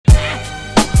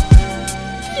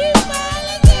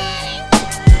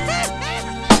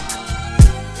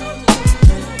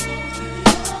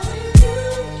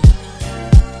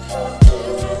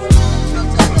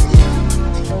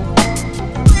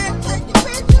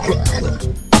What's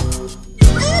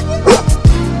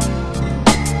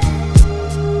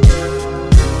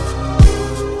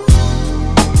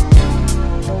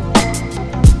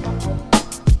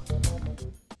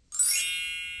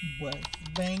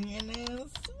banging and swinging?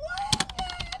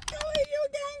 You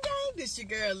gang. This your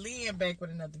girl Lynn back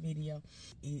with another video.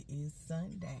 It is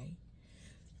Sunday,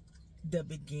 the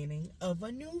beginning of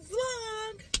a new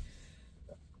vlog.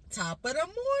 Top of the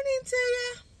morning to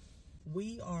ya.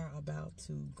 We are about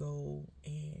to go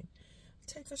and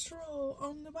take a stroll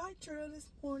on the bike trail this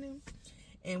morning,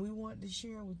 and we want to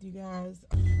share with you guys.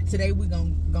 Today we're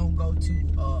gonna go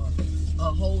to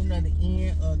a whole nother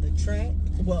end of the track.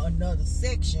 Well, another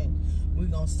section. We're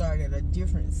gonna start at a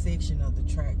different section of the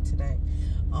track today,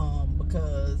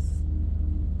 because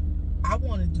I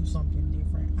want to do something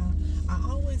different. I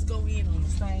always go in on the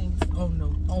same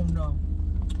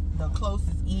the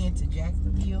closest end to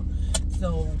Jacksonville.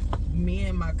 So me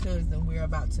and my cousin, we're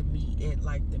about to meet at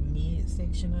like the mid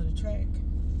section of the track,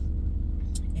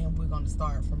 and we're gonna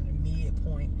start from the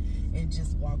midpoint and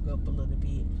just walk up a little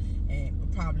bit, and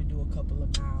we'll probably do a couple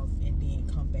of miles and then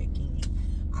come back in.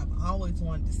 I've always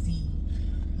wanted to see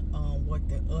what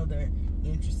the other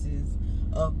entrances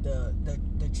of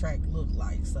the track look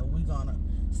like, so we're gonna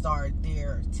start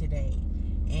there today,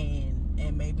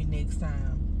 and maybe next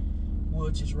time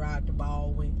we'll just ride to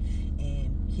Baldwin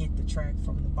and hit the track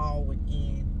from the Baldwin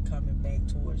end coming back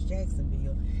towards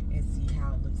Jacksonville and see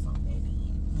how it looks on that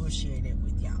end. We'll share that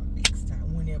with y'all next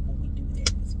time whenever we do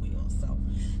that as well. So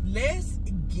let's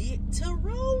get to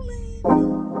rolling.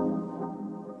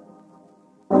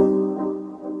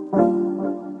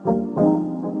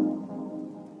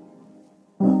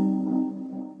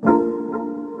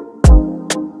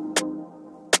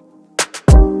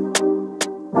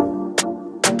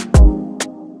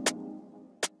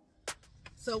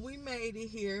 So we made it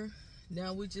here.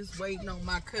 Now we're just waiting on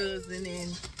my cousin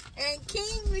and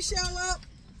King to show up.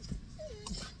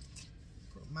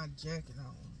 Put my jacket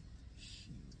on.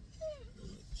 Shoot.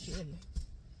 Chilly.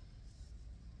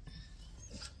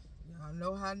 Y'all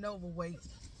know how Nova waits.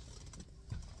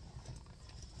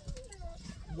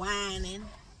 Whining.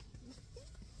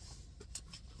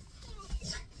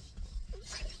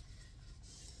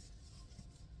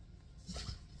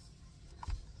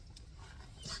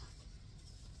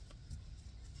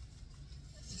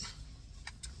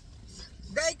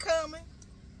 They coming.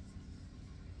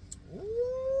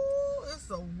 Ooh, it's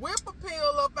a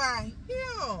whippoorwill up out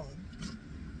here.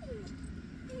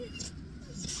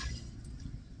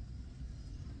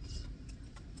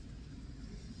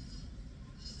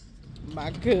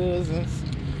 My cousins.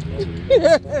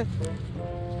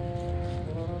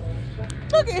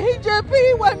 Look at, he just peed.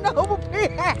 He wasn't over pee.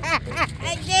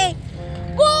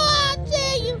 Boy, I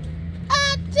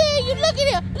tell you, look at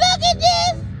him. Look at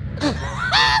this.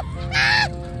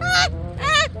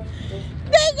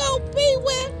 They gonna be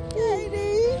where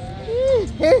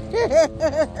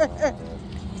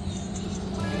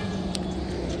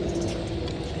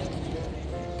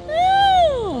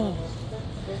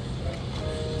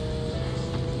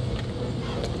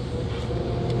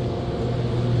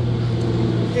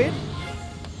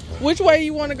Which way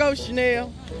you want to go,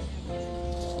 Chanel?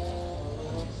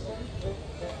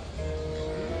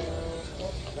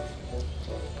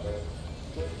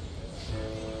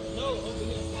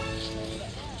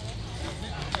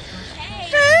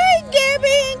 Hey,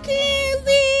 Gabby and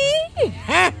Kenzie.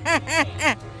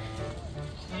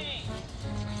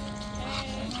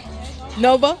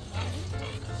 Nova.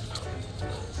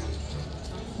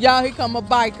 Y'all, here come a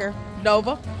biker.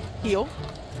 Nova, heel.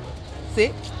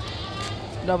 Sit.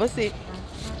 Nova, sit.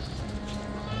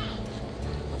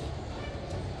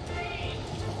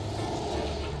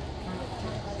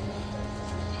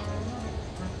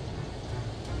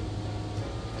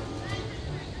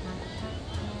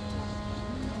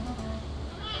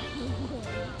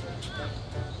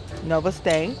 Nova,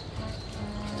 stay.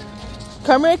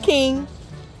 Come here, King.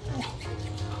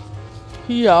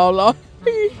 He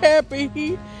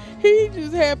happy. He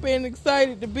just happy and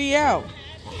excited to be out.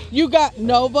 You got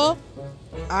Nova.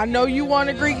 I know you want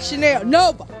to greet Chanel.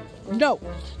 Nova, no,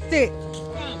 sit.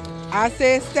 I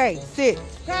said stay. Sit.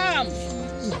 Come.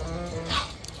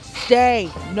 Stay.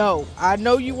 No, I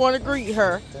know you want to greet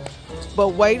her, but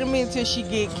wait a minute till she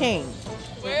get King.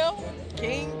 Well,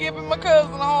 King giving my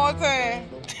cousin a hard time.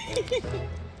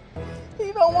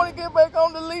 He don't want to get back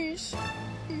on the leash.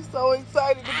 He's so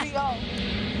excited to be on.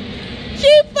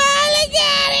 She finally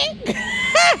got it.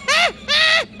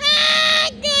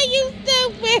 Girl, you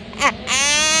stupid.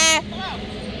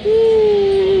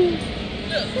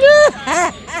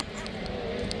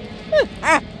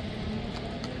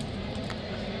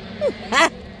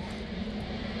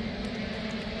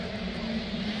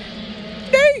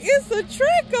 It's a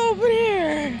trick over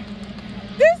there.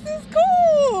 This is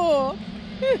cool.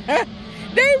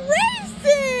 They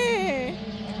racing.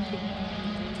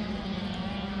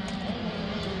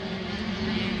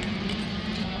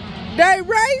 They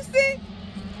racing.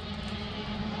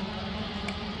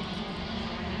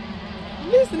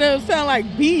 Listen to them sound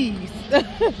like bees.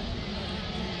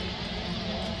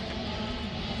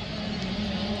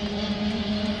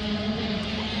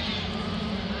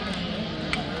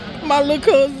 My little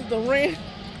cousins done ran.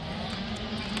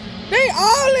 They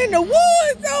all in the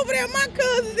woods over there. My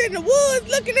cousins in the woods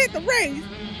looking at the race.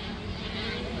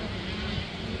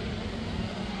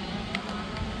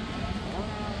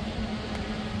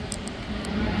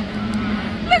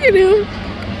 Look at them.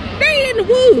 They in the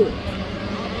woods.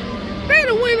 They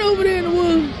done went over there in the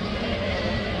woods.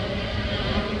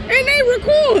 And they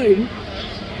recording.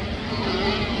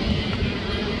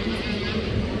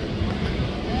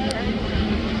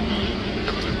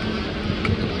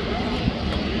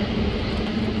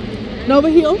 Nova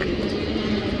Hill.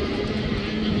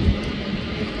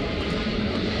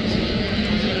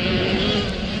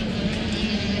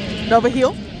 Nova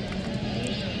Hill.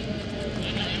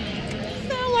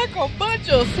 Sound like a bunch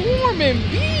of swarming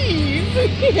bees.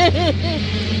 Listen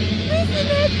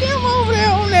at them over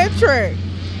there on that track.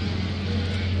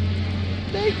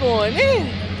 They going in.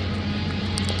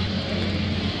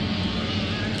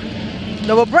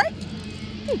 Nova break.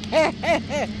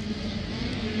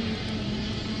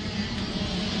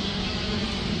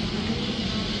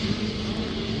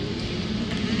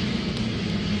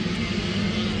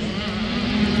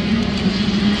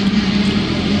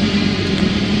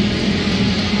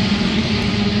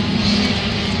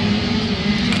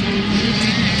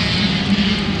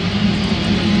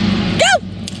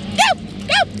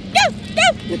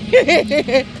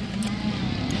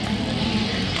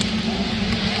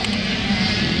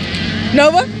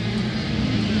 Nova.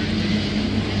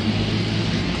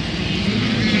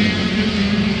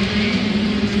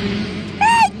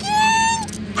 Hey King!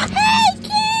 Hey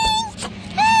King!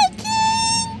 Hey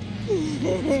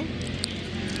King!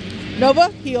 Nova,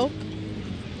 heel.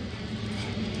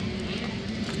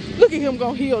 Look at him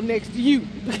gonna heel next to you.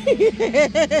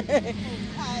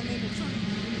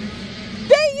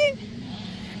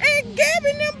 And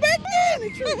Gabby them back down the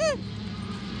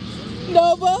tree.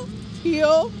 Nova,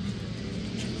 heel.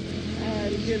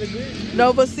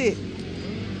 Nova, sit.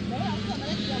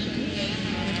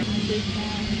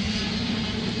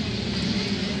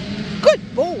 Good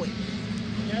boy.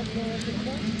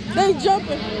 They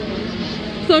jumping.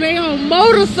 So they on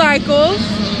motorcycles.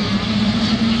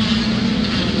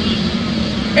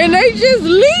 And they just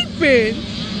leaping.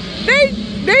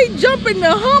 They jumping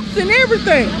the humps and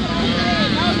everything.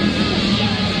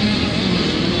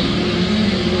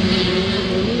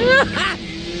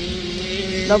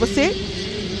 Nova, sit.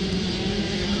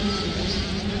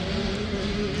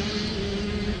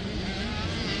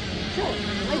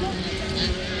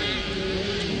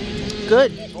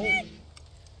 Good.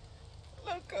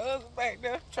 Look, us back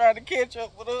there trying to catch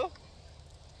up with us.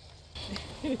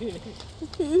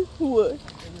 What?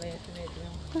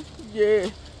 Yeah.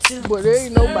 But there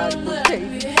ain't nobody but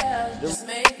Katie. Just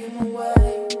making a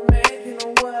way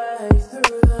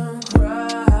through the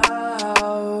crowd.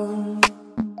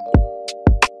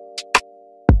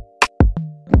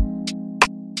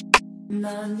 And I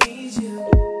need you,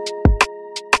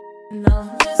 and I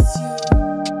miss you.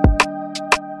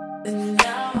 And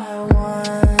now I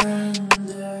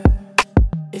wonder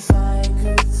if I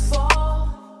could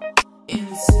fall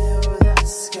into the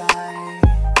sky.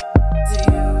 Do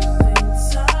you think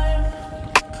time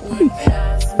would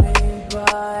pass me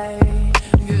by?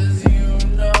 'Cause you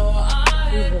know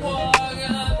I'd walk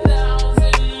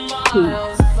 1,000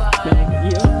 miles if I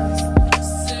just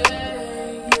see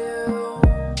you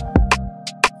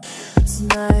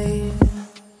tonight.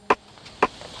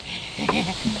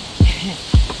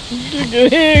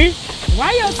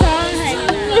 Why your tongue hanging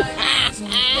out?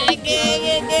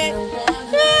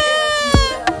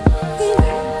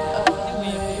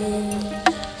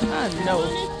 I know.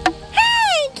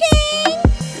 Hey, King!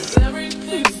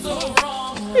 Everything's so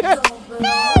wrong. Hey,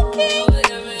 King!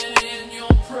 Living in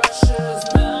your precious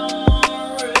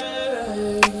memory.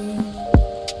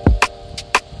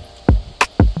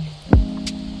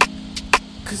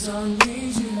 'Cause I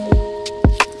need you.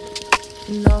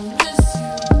 And I miss you.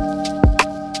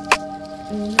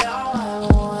 And now I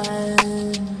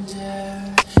wonder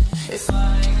if I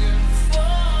could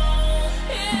fall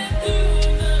into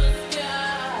the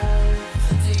sky.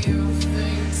 Do you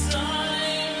think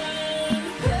time would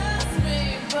pass me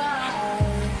by?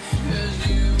 'Cause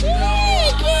you know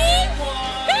I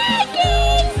walk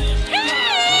 1,000 miles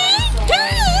if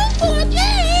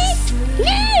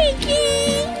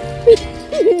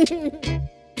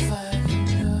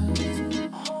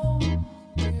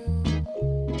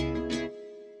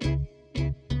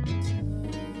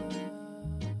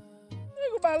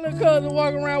My little cousin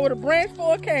walking around with a branch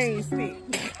for a cane stick.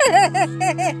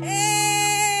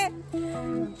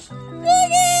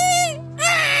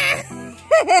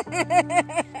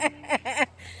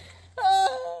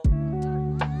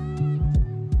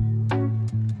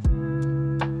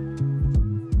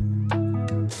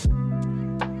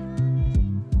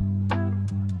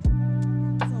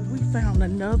 So we found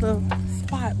another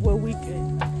spot where we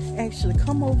can actually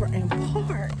come over and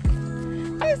park.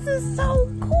 This is so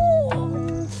cool.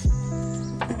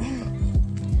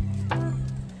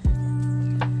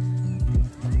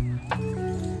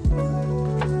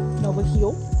 Over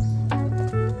here.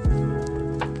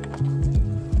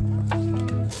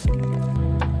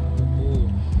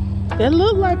 That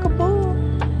look like a bull.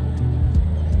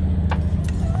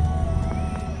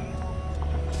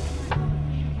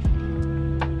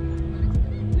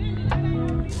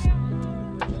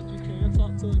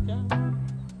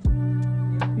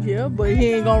 Yeah, but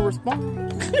he ain't gonna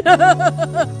respond.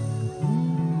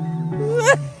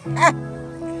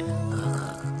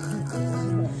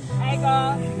 Hey,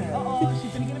 God. Uh-oh, she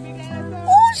finna get a big ass dog.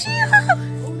 Oh, she.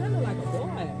 Oh, that look like a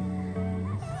boy.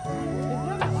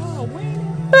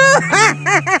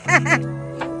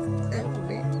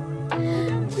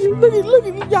 Is that look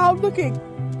at y'all. Look at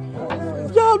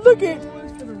y'all. Look at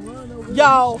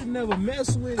y'all. Never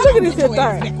mess with. Look at this thing.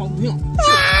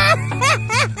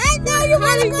 No, you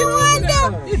gotta go under.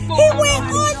 He went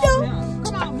under.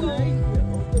 Come on,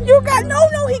 boy. You got no.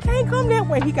 He can't come that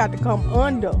way. He got to come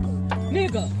under.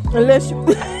 Nigga. Unless you.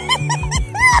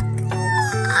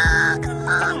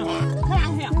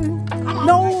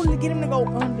 No, get him to go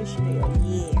under Chanel.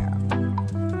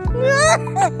 Yeah.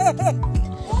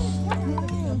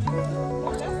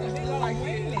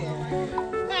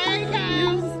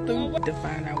 Stupid to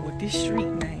find out what this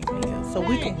street name is. So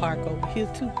we can park over here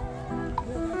too.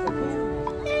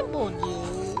 Hey, Boji.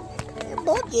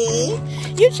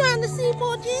 You trying to see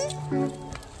Boji?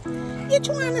 You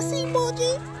trying to see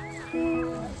Boji?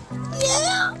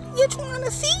 Yeah, you trying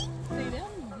to see?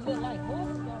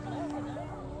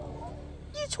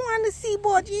 You trying to see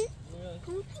Boji?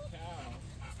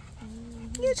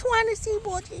 You trying to see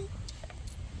Boji?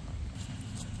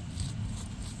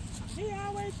 He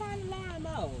always trying to line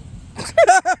up.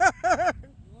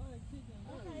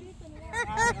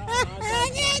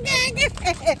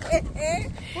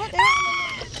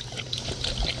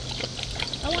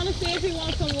 I want to see if he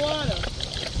wants some water.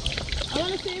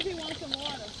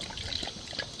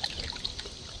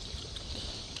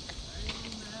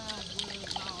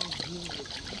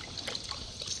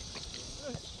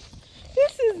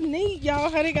 This is neat, y'all.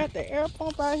 How they got the air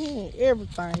pump out here and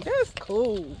everything. That's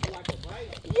cool.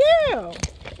 Yeah.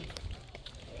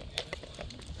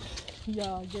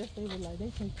 Y'all, I guess they were like, they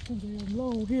take too damn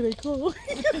long. Here they come.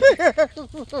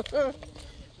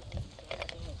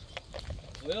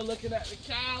 We're looking at the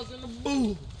cows and the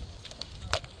boo.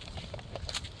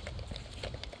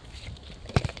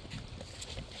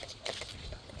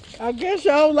 I guess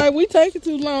y'all like we taking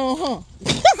too long, huh?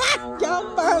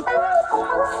 Y'all fine.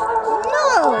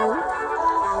 No.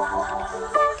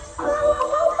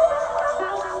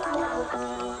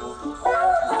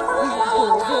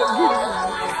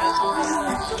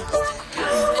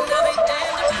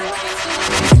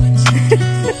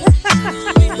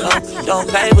 Don't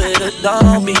play with it,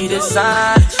 don't be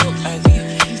dishonest.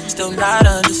 Still not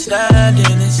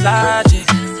understanding this logic.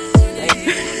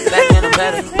 Back when I'm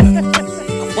better,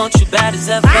 I want you bad as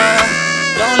ever.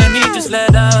 Don't let me just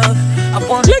let up. I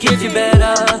want to get you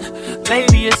better.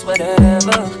 Maybe it's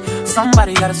whatever.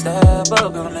 Somebody gotta step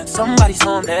up. Gonna let somebody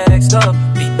song next up.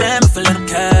 Be damned if I let them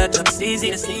catch up. It's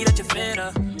easy to see that you're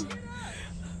fitter.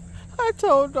 I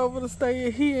told Nova to stay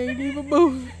and he ain't even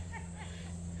moving.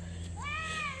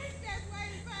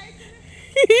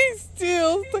 He's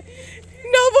still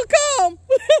Nova, come.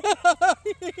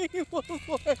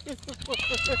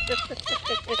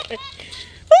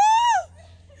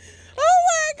 Oh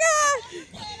my God.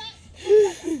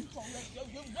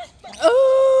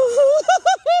 Oh,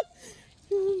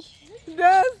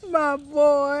 that's my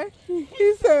boy.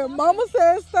 He said, Mama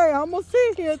said stay. I'm gonna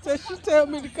sit here till she tell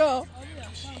me to come.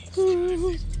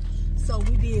 So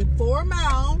we did 4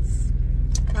 miles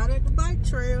out at the bike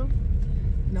trail.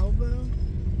 Nova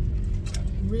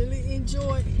really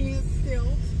enjoyed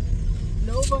himself.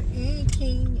 Nova and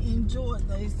King enjoyed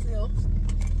themselves.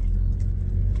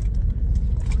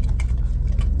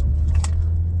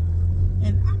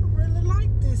 And I really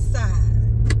like this side.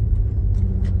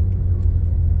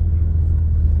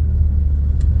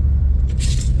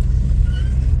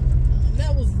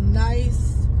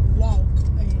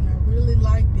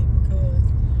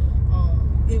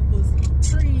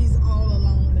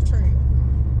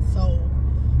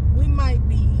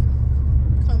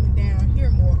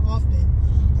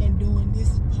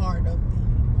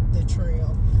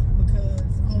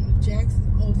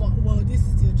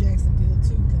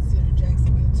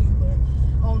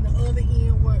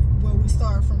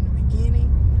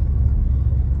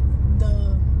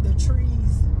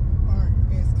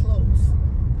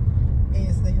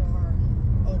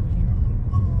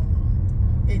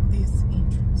 at this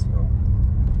entrance where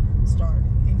we started.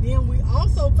 And then we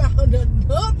also found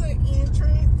another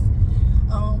entrance.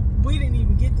 We didn't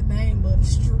even get the name of the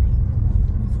street.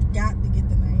 We forgot to get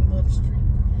the name of the street.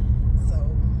 So,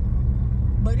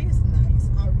 but it's nice.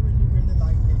 I really, really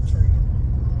like that trail.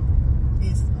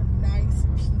 It's a nice,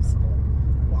 peaceful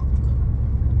walk.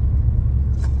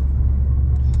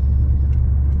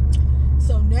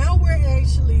 So now we're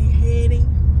actually heading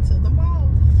to the mall.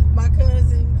 My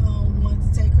cousin wanted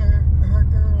to take her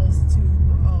girls to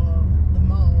the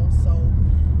mall, so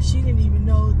she didn't even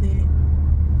know that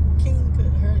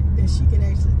she could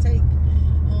actually take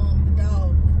the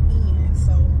dog in.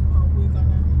 So we're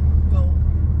gonna go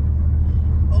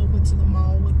over to the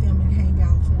mall with them and hang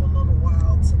out for a little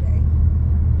while today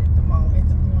at the mall, at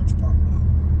the Orange Park Mall.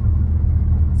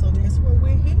 So that's where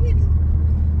we're heading.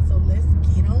 So let's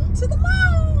get on to the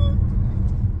mall.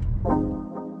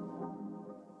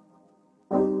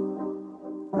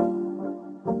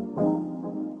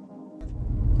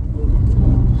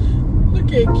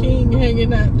 Look at King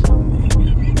hanging out.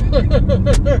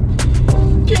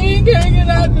 King hanging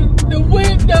out the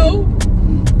window.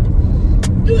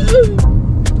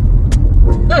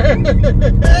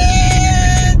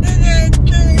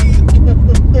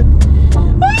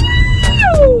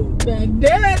 Now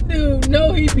that dude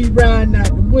know he be riding out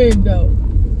the window.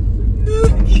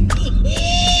 Look at King.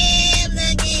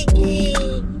 Look at King.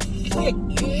 Look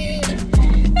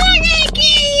at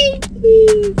King.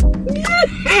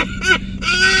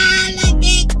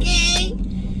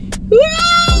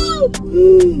 Woo!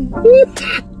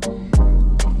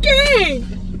 King!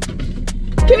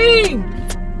 King!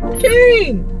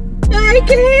 King! Hey,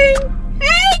 King!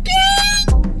 Hey, King!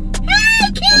 Hey,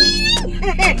 King!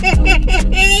 Hey, King!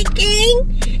 Hey, King!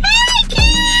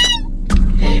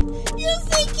 You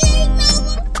see King,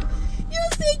 Mama? You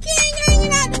see King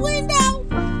hanging out the window?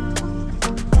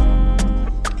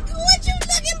 What you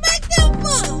looking back there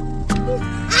for?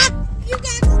 You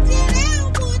got to sit down,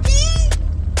 boy, King.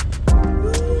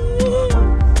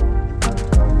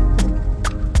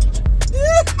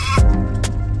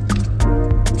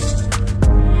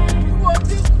 You want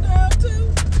this one down too?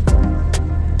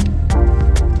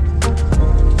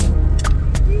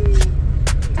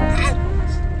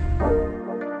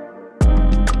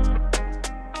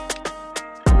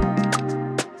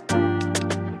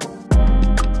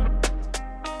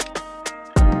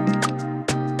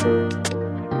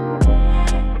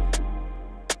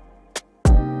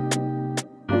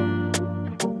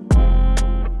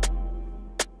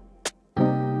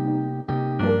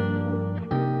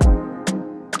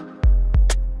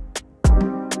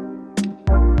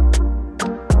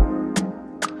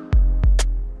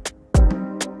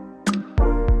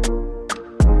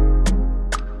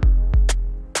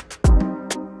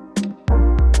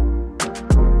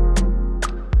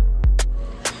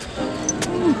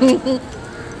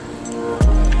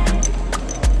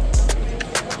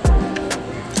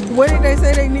 Where did they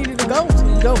say they needed to go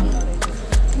to? Go.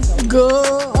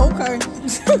 Good. Okay.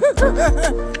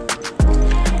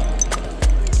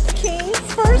 King's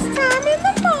first time in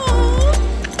the mall.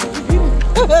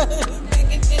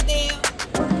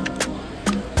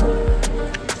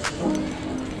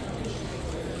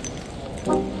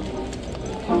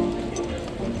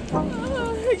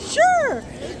 Sure.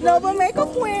 No, but make a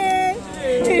friend.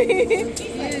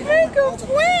 Make a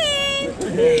friend.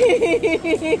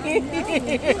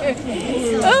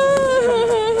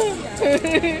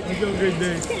 Have a good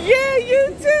day. Yeah, you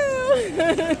too.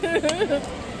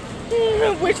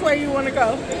 Which way you want to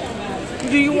go?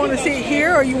 Do you want to sit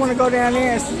here or you want to go down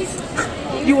there?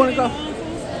 You want to go?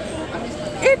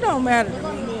 It don't matter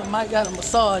to me. I might got a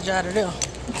massage out of there.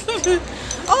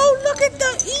 Oh, look at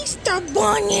the Easter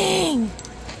bunny.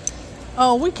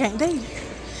 Oh, we can't. They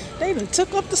done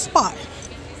took up the spot.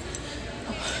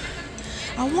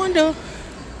 I wonder.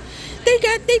 They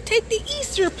take the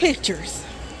Easter pictures.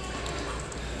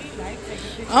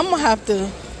 I'm gonna have to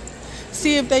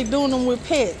see if they doing them with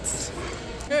pets.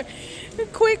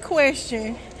 Quick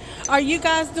question: are you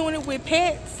guys doing it with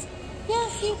pets?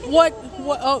 Yes. What?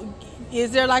 Oh,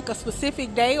 is there like a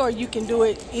specific day, or you can do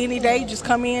it any day? Just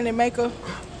come in and make a.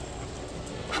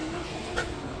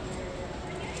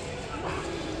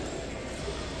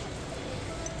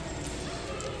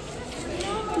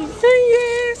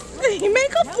 Yes.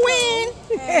 Make a friend.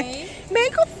 Okay.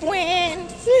 Make a friend.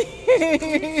 I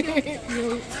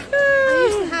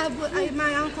used to have,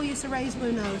 my uncle used to raise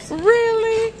Bunos.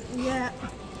 Really? Yeah. So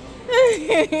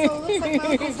it looks like my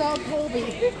uncle's dog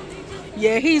Colby.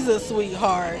 Yeah, he's a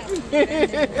sweetheart.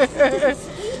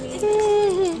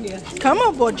 Come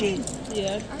on, Boji.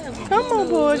 Yeah. I have Come on,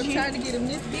 boy. I'm trying to get him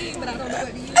this big, but I don't know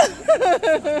what to use.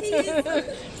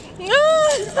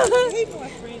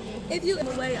 If you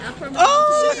give away, I promise.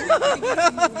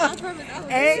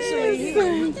 Actually,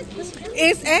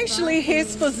 it's actually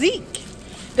his physique.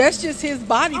 That's just his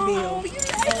body build.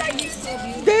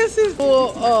 This is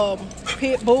bull,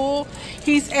 pit bull.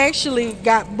 He's actually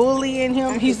got bully in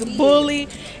him. He's a bully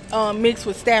mixed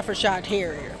with Staffordshire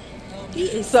Terrier. He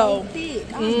is so thick.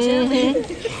 I'm jealous.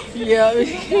 Yeah. I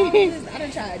done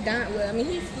tried to dine with. I mean,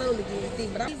 he's slowly getting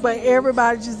thick, but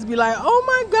everybody just be like, "Oh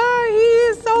my God, he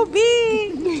is so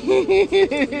big."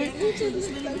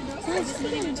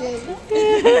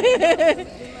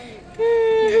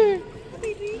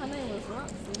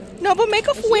 No, but make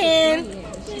a friend.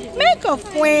 Make a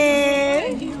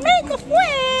friend. Make a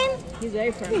friend. He's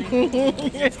very friendly.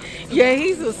 Yeah,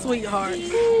 he's a sweetheart.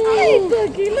 Hey,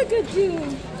 Boogie, look at you.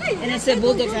 And it said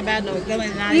bulldogs are bad.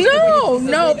 No,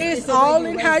 no, it's all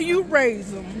in how you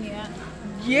raise them. Yeah.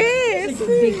 Yes.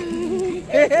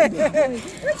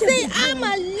 See, I'm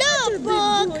a love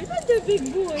bug. That's a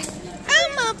big boy.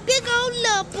 I'm a big old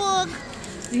love bug.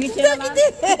 Look at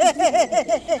this.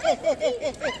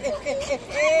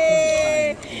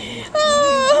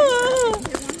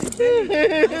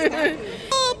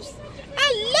 Whoops. I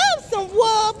love some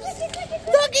whoops.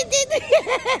 Look at this.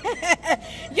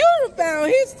 You done found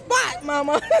his spot,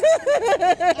 mama.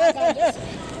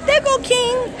 There go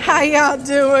King. How y'all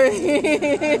doing?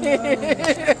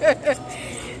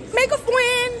 Make a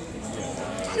friend.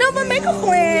 No, but make a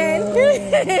friend.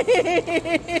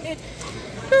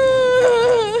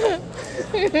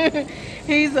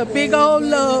 He's a big old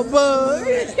love bug.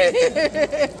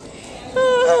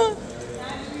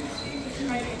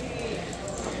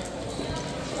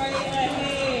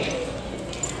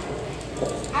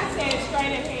 I said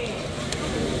straight ahead.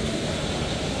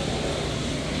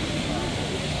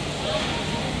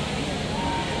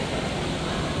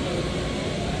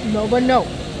 No, but no.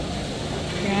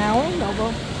 Down, no,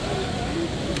 but.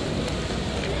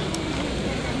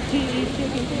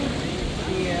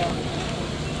 Yeah.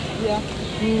 Yeah.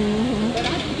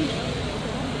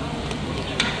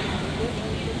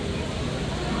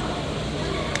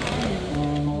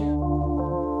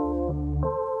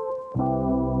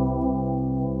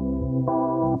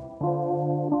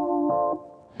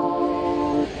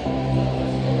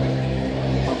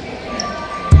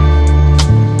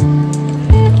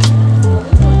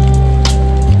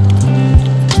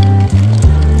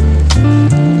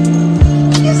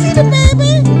 You see the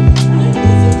baby?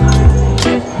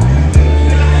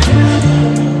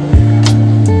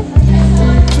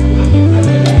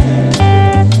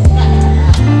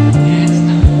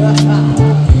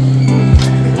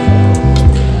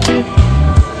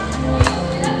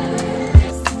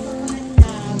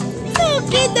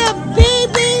 Look at the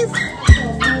babies.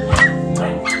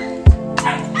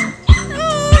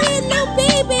 Oh, hello,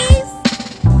 babies.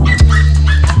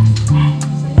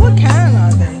 What kind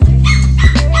are they?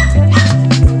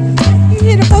 You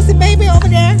hear the pussy baby over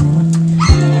there?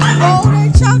 Oh, they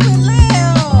chocolate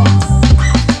lips.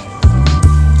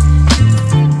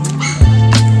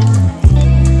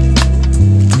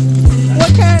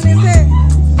 What kind is it?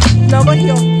 No, but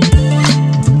here.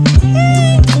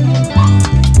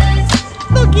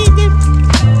 Look at them.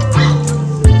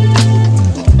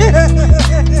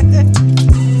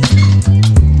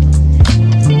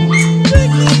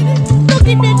 Look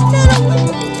at that little one.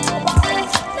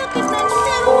 Look at that little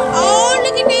one. Oh,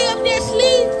 look at they up there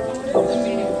asleep.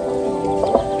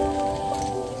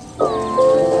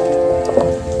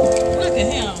 Look at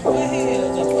him. What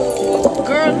hell?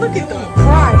 Girl, look at the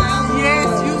price. Yes,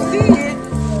 you see it.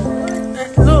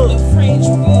 Look. French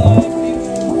boy.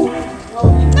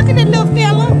 Look at that little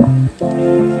fella.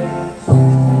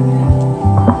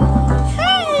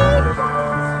 Hey.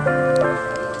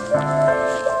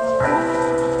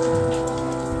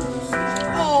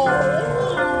 Oh,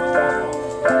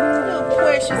 little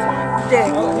precious day.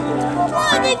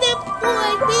 Look at that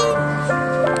boy, baby.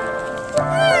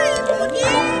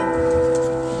 Hey,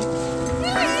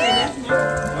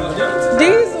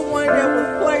 These are one that was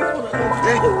played for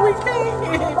the weekend.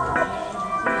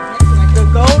 The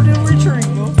golden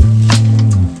retriever.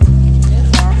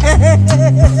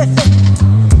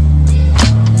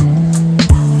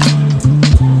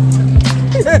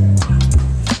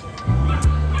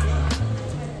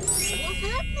 What's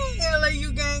happening, LAU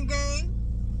gang gang?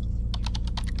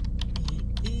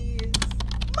 It is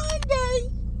Monday.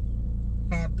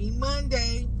 Happy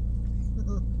Monday.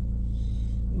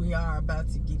 We are about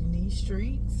to get in these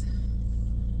streets.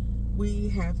 We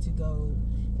have to go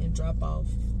and drop off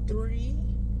 3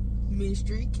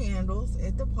 mystery candles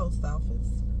at the post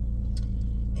office.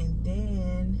 And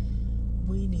then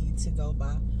we need to go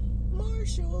by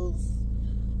Marshall's.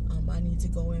 I need to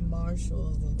go in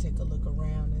Marshall's and take a look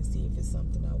around and see if it's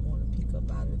something I want to pick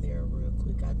up out of there real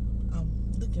quick. I'm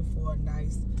looking for a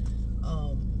nice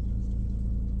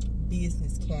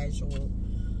business casual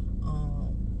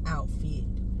outfit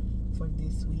for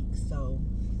this week, so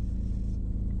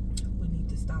we need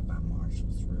to stop by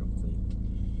Marshall's real quick.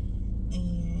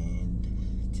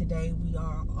 And today we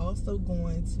are also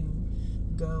going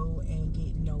to go and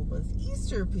get Nova's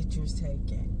Easter pictures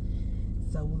taken.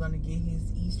 So we're going to get his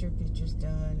Easter pictures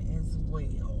done as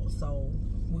well. So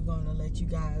we're going to let you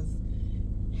guys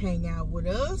hang out with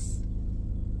us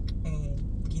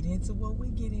and get into what we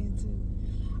get into.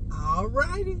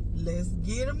 Alrighty, let's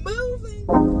get it moving.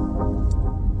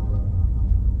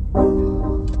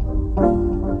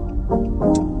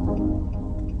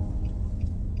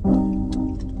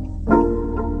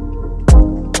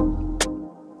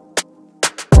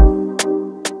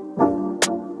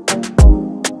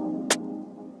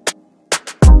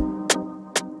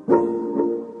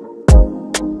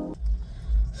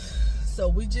 So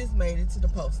we just made it to the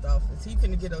post office. He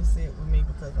finna get upset with me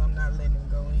because I'm not letting him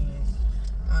go in.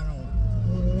 I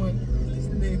don't want this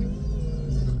nigga.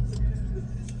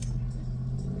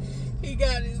 He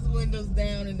got his windows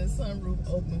down and the sunroof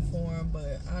open for him,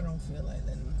 but I don't feel like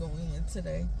letting him go in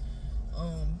today.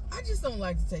 I just don't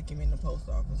like to take him in the post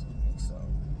office with me, so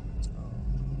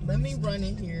let me run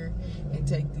in here and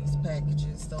take these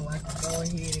packages so I can go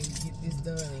ahead and get this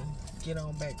done and get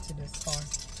on back to this car.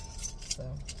 So,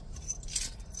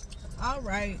 all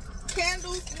right,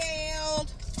 candles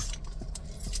mailed.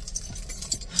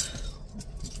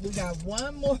 We got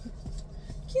one more.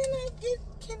 Can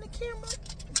the camera,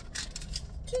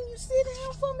 can you sit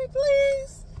down for me,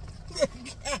 please?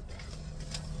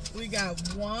 We got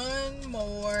one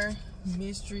more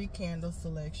mystery candle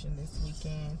selection this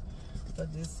weekend for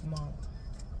this month.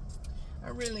 I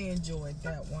really enjoyed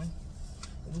that one.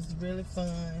 It was really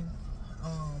fun.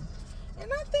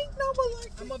 And I think Nova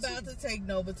liked it. I'm about to take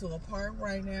Nova to a park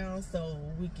right now so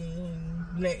we can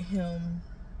let him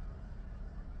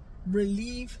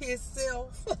relieve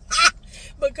himself.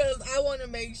 Because I want to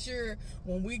make sure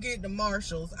when we get to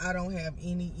Marshall's, I don't have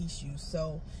any issues.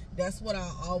 So that's what I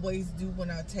always do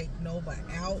when I take Nova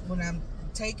out. When I'm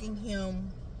taking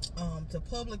him to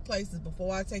public places,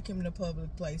 before I take him to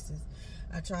public places,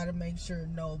 I try to make sure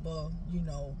Nova, you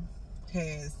know,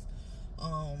 has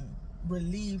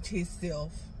relieved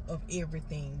himself of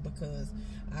everything, because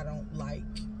I don't like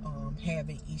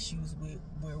having issues with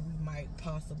where we might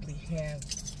possibly have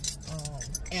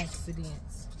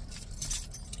accidents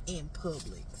in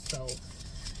public. So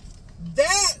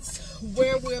that's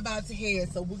where we're about to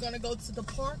head. So we're gonna go to the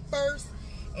park first,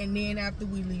 and then after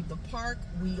we leave the park,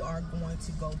 we are going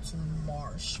to go to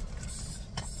Marshall's.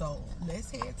 So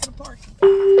let's head to the park.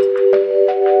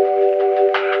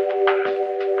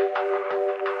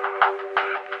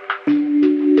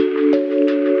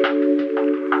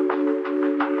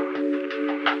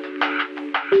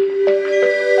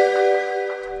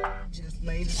 Just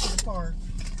made it to the park.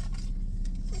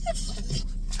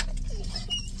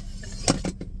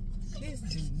 This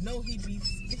dude know he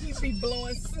be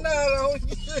blowing snot on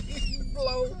you. He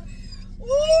blow.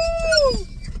 Woo!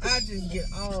 I just get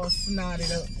all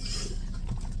snotted up.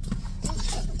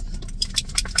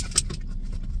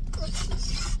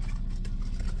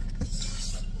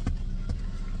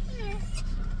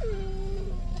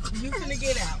 You finna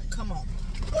get out. Come on.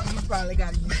 You probably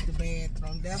gotta use the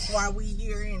bathroom. That's why we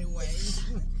here anyway.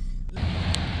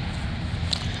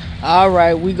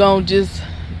 Alright, we gonna just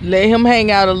let him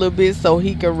hang out a little bit so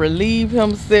he can relieve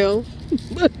himself.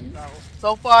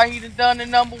 So far he done the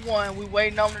number one. We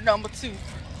waiting on the number two.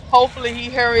 Hopefully he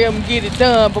hurry up and get it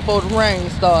done before the rain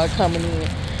start coming in,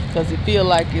 because it feel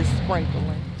like it's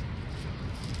sprinkling.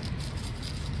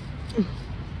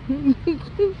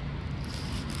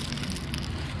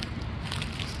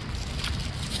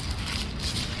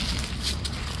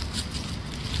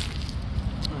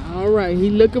 All right, he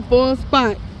looking for a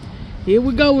spot. Here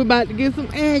we go. We're about to get some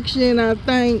action, I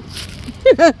think.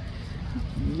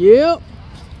 Yep,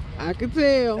 I can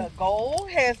tell. The goal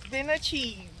has been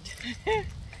achieved.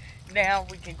 Now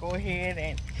we can go ahead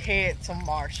and head to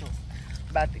Marshall's.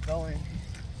 About to go and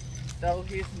throw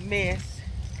his mess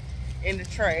in the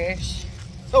trash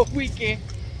so we can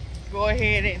go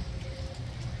ahead and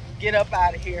get up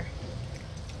out of here.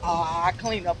 I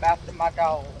clean up after my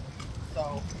dog,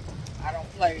 so I don't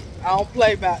play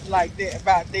about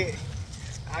that.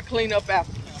 I clean up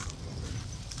after him.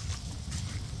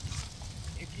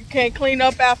 If you can't clean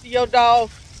up after your dog,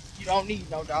 you don't need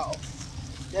no dog.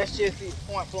 That's just it,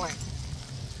 point blank.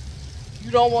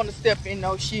 You don't want to step in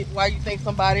no shit. Why you think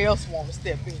somebody else want to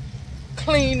step in?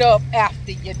 Clean up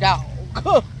after your dog.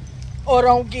 Or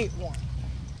don't get one.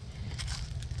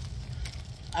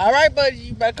 All right, buddy.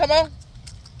 You better come on.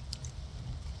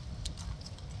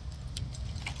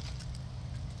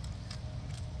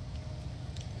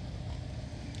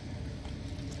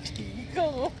 Here you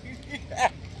go.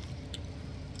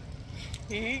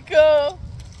 Here you go.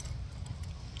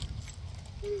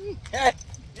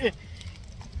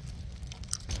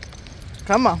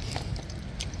 Come on.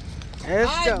 Let's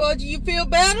All right, go. Budgie, you feel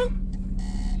better?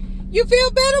 You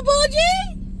feel better,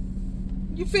 Budgie?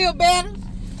 You feel better?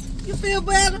 You feel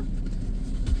better?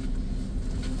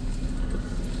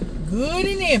 Good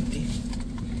and empty.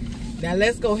 Now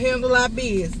let's go handle our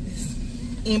business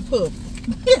in public.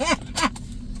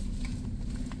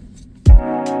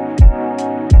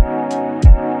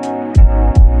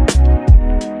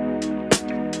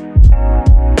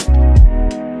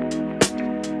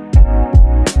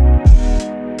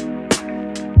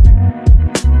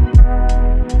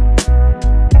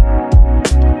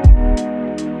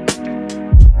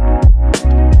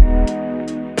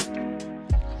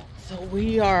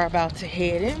 We are about to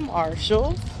head in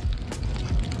Marshall.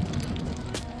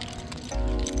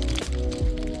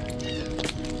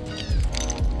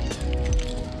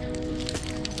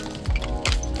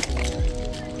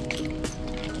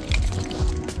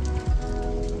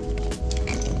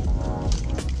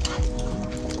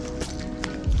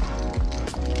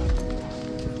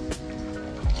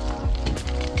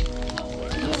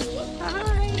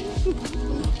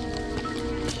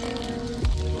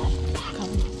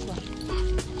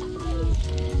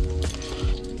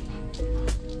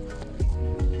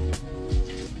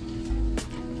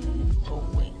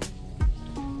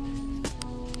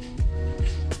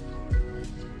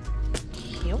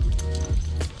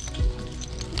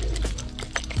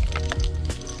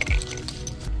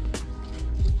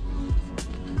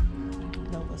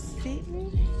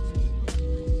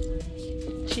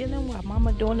 Chilling while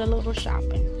mama doing a little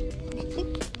shopping.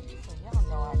 Y'all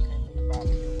know I couldn't leave out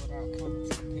here without coming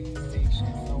to the pet station.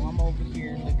 So I'm over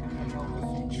here looking for Nova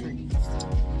some treats.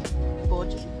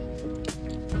 Budgie.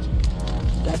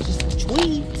 Got you some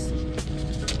tweets.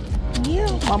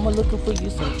 Yeah, mama looking for you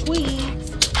some tweets.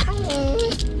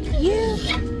 Yeah,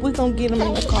 we're gonna get them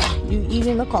in the car. You eat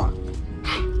in the car.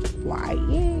 Why?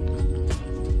 Yeah.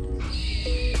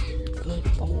 Good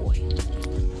boy.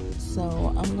 So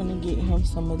I'm gonna get him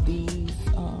some of these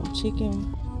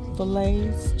chicken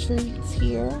fillets treats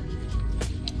here,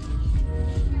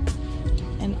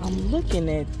 and I'm looking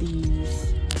at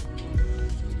these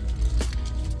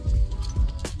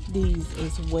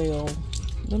as well.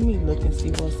 Let me look and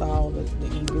see what's all the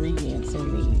ingredients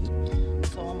in these.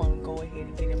 So I'm gonna go ahead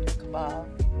and get him the kebab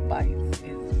bites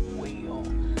as well.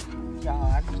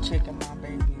 Y'all, I be checking my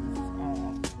baby's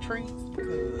treats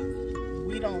because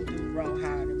we don't do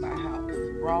rawhide in my house.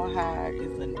 Rawhide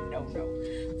is a no-no.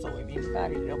 So if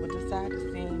anybody ever decide to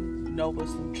send Nova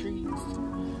some treats,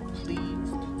 please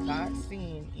do not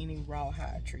send any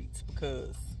rawhide treats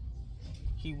because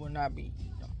he will not be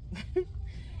eating them.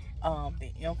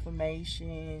 The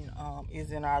information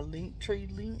is in our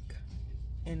Linktree link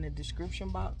in the description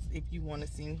box if you want to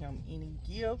send him any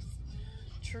gifts,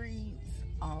 treats.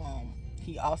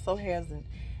 He also has an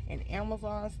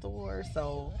Amazon store,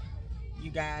 so you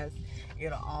guys,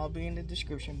 it'll all be in the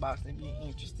description box if you're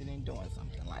interested in doing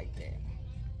something like that.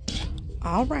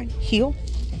 All right, heel.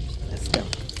 Let's go.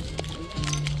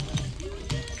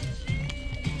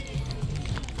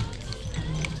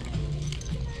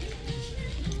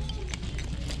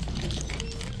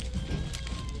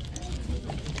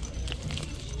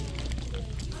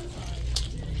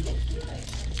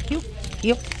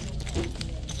 Heel.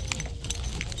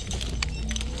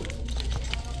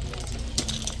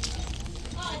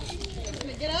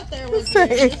 Get out there with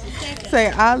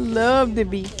Say, I love to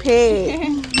be pet.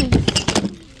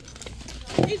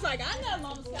 He's like, I know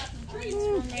Mama's got some treats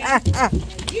for me.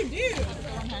 You do.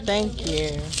 Thank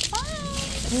you.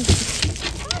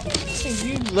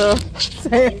 You love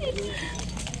Sam.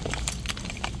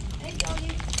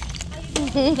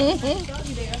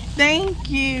 Thank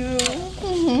you.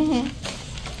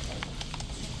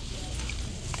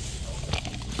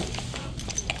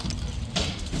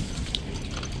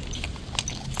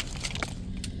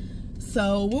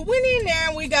 So we went in there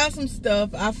and we got some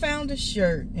stuff. I found a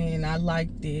shirt and I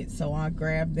liked it, so I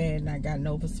grabbed that and I got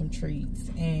Nova some treats.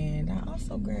 And I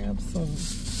also grabbed some.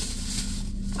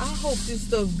 I hope this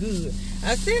stuff good.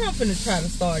 I said I'm finna try to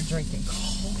start drinking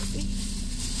coffee.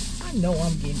 I know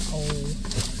I'm getting old.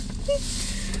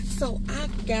 So I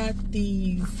got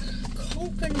these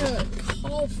coconut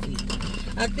coffee.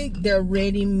 I think they're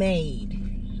ready made,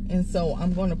 and so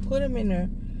I'm going to put them in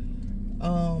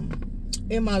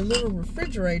my little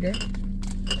refrigerator,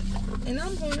 and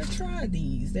I'm going to try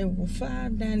these. They were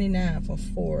 $5.99 for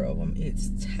 4 of them. It's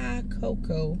Thai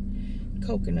cocoa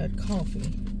coconut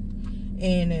coffee,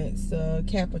 and it's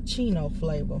cappuccino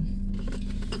flavor.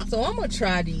 So I'm gonna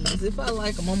try these. If I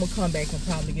like them, I'm gonna come back and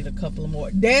probably get a couple of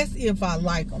more. That's if I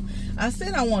like them. I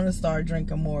said I want to start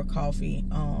drinking more coffee.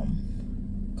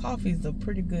 Coffee's a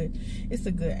pretty good, it's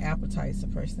a good appetizer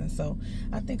person. So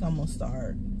I think I'm gonna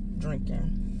start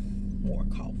drinking more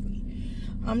coffee.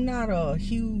 I'm not a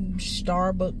huge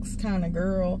Starbucks kind of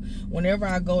girl. Whenever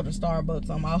I go to Starbucks,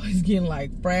 I'm always getting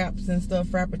like fraps and stuff,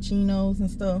 frappuccinos and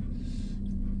stuff.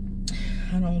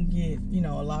 I don't get, you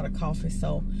know, a lot of coffee,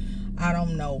 so I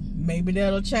don't know. Maybe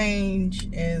that'll change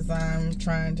as I'm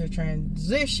trying to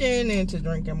transition into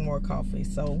drinking more coffee.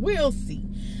 So we'll see.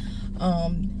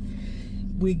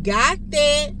 We got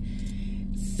that.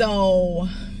 So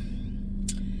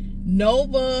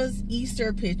Nova's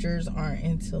Easter pictures aren't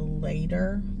until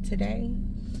later today.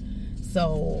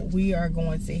 So we are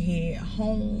going to head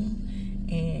home,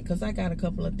 and because I got a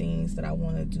couple of things that I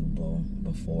want to do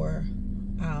before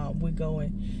we go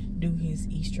and do his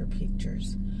Easter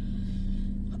pictures.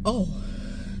 Oh,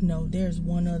 no, there's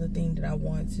one other thing that I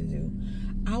want to do.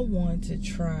 I want to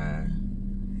try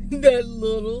that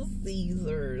Little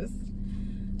Caesars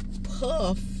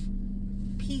puff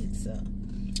pizza.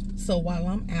 So while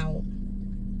I'm out,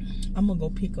 I'm going to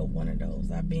go pick up one of those.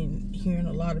 I've been hearing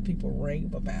a lot of people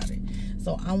rave about it.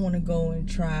 So I want to go and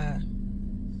try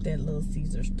that Little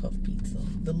Caesars puff pizza.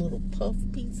 The little puff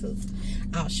pizzas.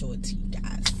 I'll show it to you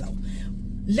guys. So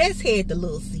let's head to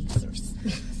Little Caesars.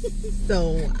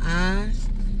 So I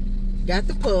got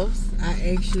the puffs.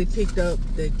 I actually picked up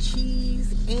the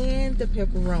cheese and the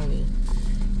pepperoni,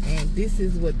 and this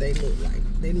is what they look like.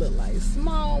 They look like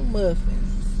small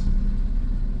muffins.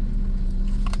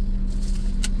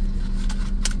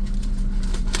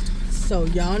 So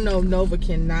y'all know Nova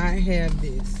cannot have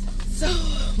this. So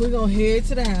we're gonna head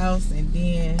to the house, and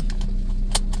then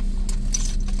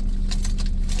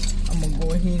I'm gonna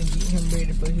go ahead and get him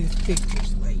ready for his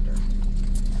pictures later.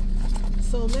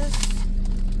 So let's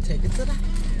take it to the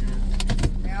house.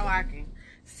 Now I can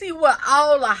see what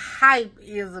all the hype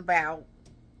is about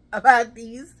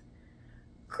these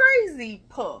crazy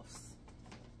puffs.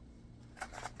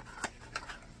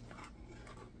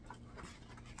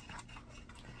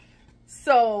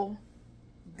 So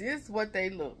this is what they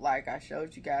look like. I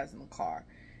showed you guys in the car.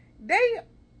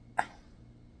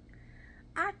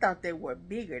 I thought they were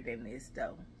bigger than this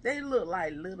though. They look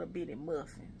like little bitty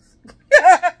muffins.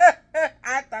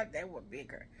 I thought they were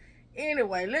bigger.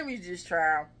 Anyway, let me just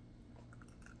try.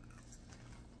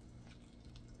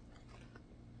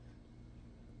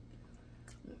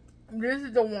 This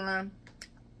is the one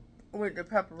with the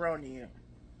pepperoni in it.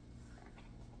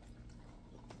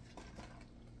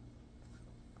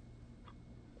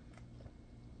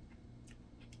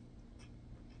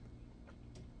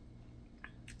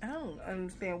 I don't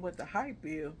understand what the hype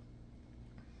is.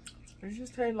 It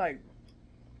just tastes like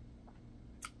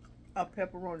a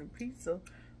pepperoni pizza.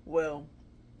 Well,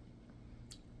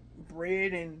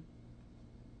 bread and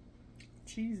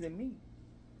cheese and meat.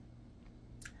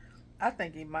 I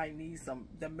think it might need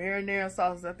the marinara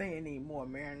sauce. I think it need more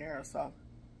marinara sauce.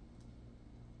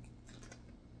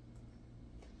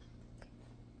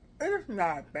 It's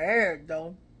not bad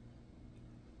though.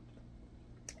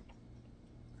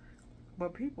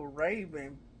 But people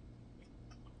raving.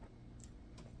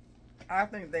 I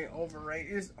think they overrate.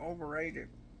 It's overrated.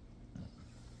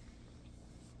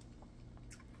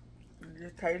 It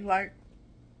just tastes like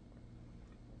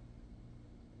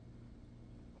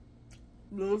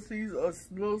Little Caesar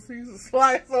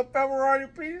slice of pepperoni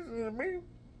pieces to me.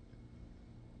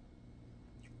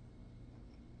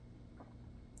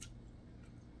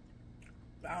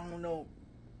 I don't know.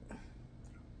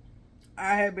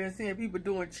 I have been seeing people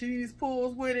doing cheese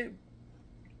pulls with it.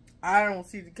 I don't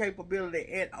see the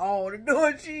capability at all to do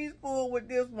a cheese pull with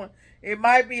this one. It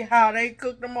might be how they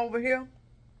cook them over here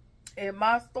in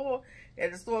my store,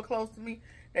 at the store close to me.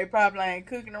 They probably ain't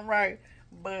cooking them right,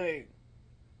 but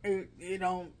they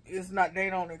don't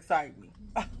excite me.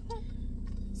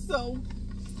 So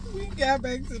we got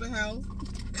back to the house,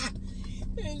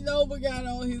 and Nova got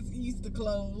on his Easter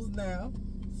clothes now.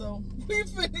 So we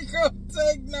finna go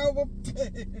take Nova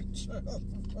pictures.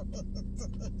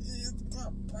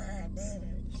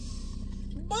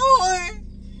 Boy,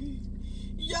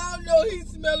 y'all know he's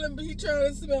smelling, but he trying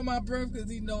to smell my breath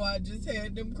because he know I just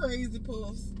had them crazy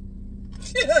puffs.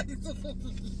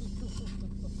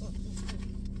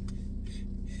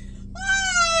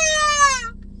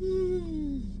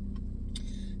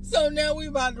 So now we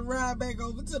about to ride back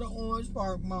over to the Orange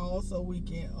Park Mall so we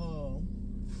can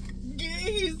get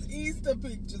his Easter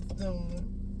pictures done.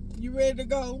 You ready to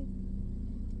go?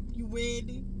 You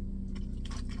ready?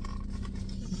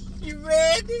 You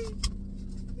ready?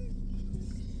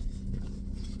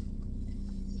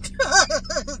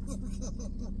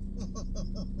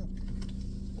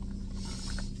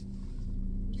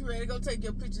 You ready to go take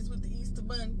your pictures with the Easter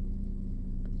bunny?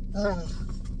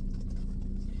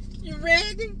 You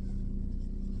ready?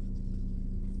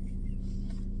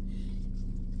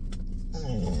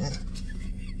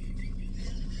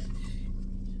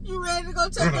 You ready to go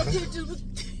take your pictures with...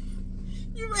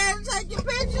 You ready to take your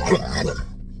pictures?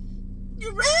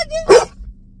 You ready?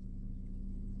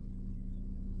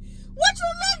 What you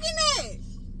looking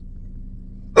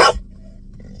at?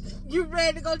 You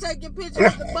ready to go take your picture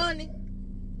with the bunny?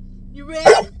 You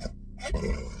ready?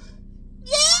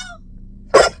 Yeah?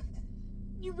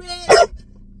 You ready?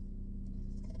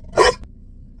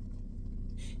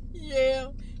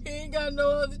 Yeah. He ain't got no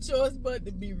other choice but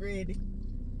to be ready.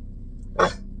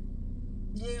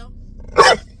 Yeah.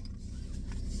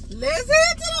 Let's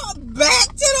head back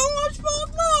to the Orange Park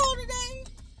Mall today.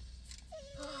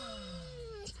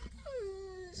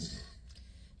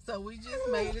 So we just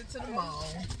made it to the mall.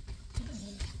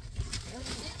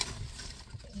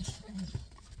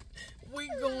 We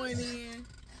going in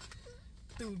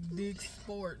through Dick's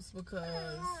Sports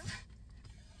because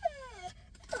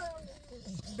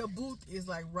the booth is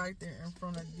like right there in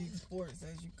front of Dick's Sports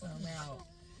as you come out.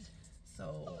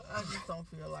 So I just don't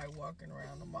feel like walking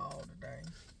around the mall today.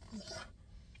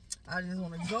 I just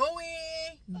want to go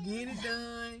in, get it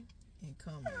done, and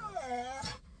come out.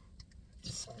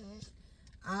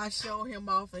 I'll show him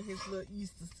off in his little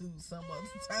Easter suit some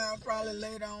other time, probably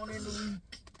later on in the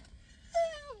week.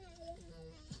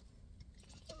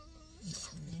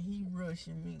 And he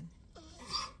rushing me.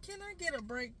 Can I get a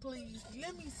break, please?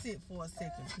 Let me sit for a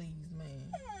second, please, man.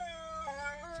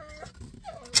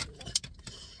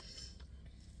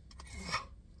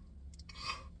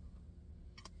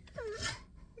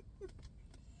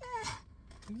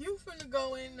 You finna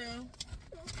go in now.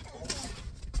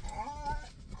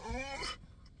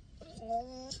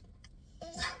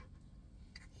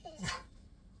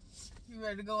 You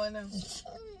ready to go in now?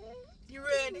 You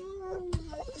ready?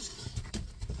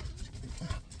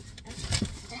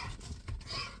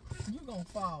 You gonna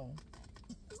fall.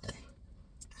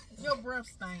 Your breath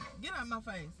stink. Get out of my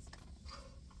face.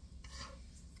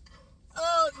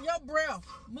 Your breath.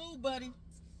 Move, buddy.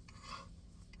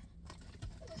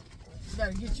 You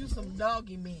gotta get you some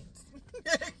doggy mints.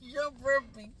 Your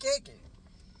breath be kicking.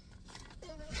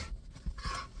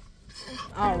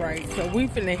 Alright, so we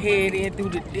finna head in through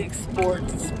the Dick's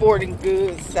Sporting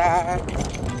Goods side.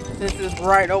 This is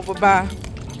right over by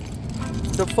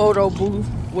the photo booth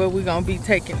where we're gonna be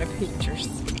taking the pictures.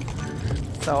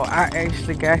 So I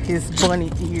actually got his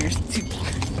bunny ears too.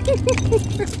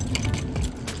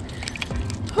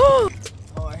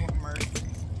 Lord have mercy.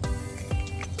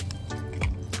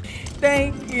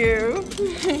 Thank you.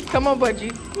 Come on,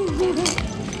 Budgie.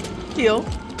 Heel.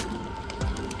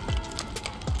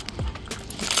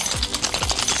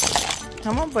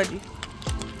 Come on, Budgie.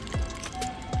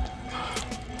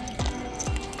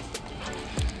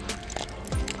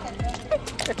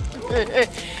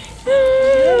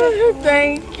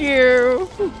 Thank you.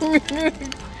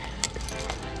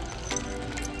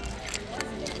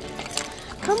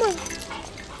 Come on.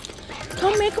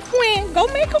 Come make a friend. Go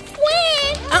make a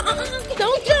friend.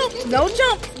 Don't jump. No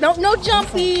jump. No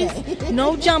jumpies.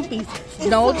 No jumpies.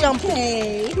 No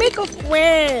jumpies. Make a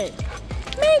friend.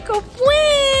 Make a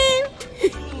friend.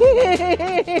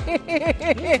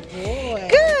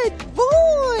 Good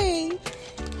boy.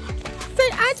 Say,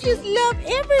 I just love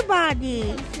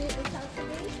everybody.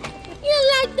 You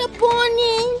like the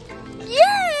bunny?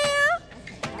 Yeah.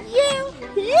 Yeah.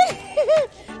 Yeah.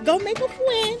 Go make a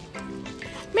friend.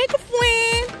 Make a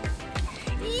friend.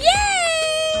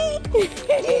 Yay! You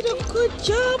did a good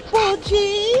job,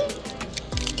 Budgie.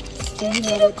 You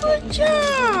did a good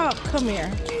job. Come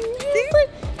here.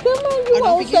 Come on, you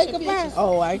won't say goodbye.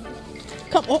 Oh, I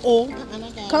come.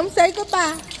 Come say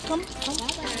goodbye. Come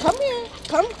here.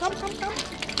 Come.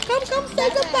 Say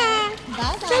goodbye.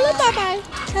 Bye. Hello, bye.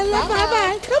 Hello,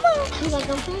 bye. Come on. You're gonna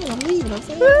come home. I'm leaving. I'm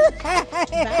saying.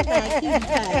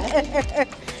 Bye.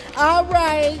 All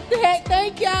right.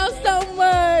 Thank y'all so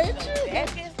much. That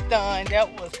is done. That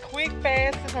was quick,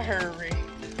 fast, and a hurry.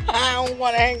 I don't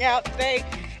want to hang out today.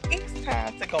 It's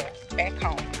time to go back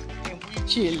home and we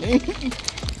chilling.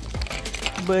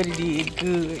 But he did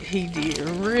good. He did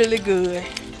really good.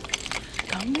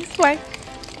 Come this way.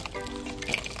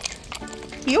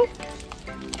 You.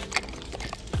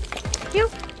 You.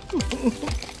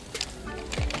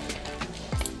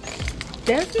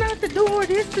 That's not the door.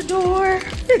 This the door.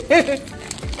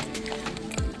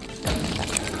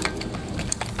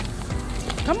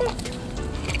 Come on.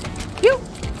 You.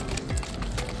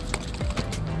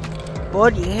 Boy,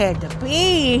 you had to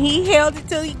be. He held it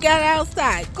till he got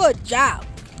outside. Good job.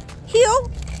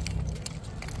 Heel.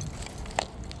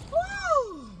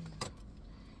 Woo!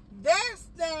 That's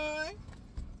done.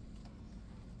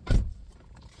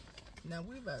 Now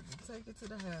we about to take it to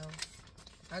the house.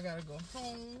 I gotta go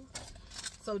home.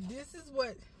 So this is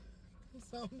what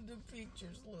some of the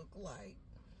pictures look like.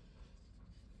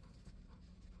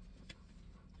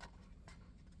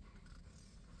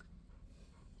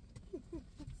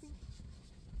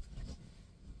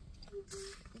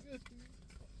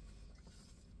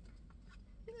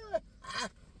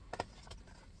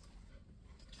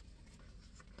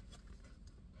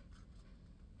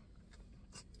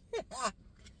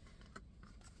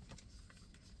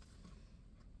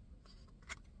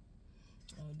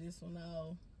 Oh, this one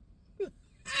all.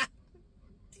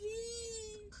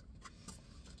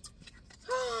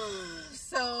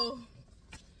 So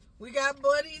we got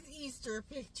Buddy's Easter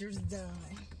pictures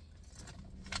done.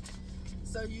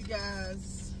 So you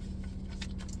guys,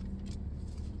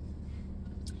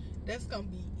 that's gonna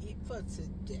be it for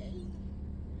today,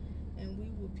 and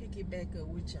we will pick it back up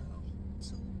with y'all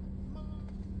tomorrow.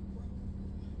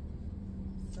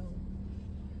 So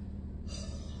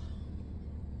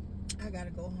I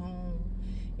gotta go home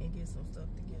and get some stuff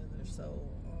together. So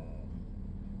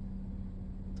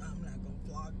I'm not gonna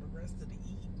vlog the rest of the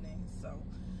evening. So,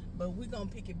 but we're gonna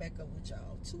pick it back up with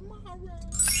y'all tomorrow.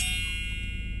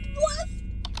 What's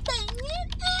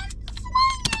banging and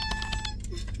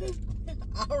swinging?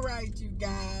 All right, you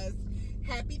guys.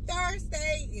 Happy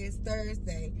Thursday. It's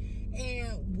Thursday,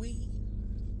 and we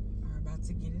are about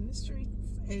to get in the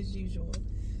streets as usual.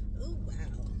 Oh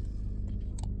wow!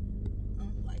 I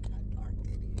don't like how dark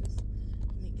it is.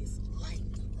 Let me get some light.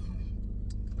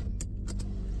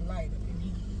 Light up in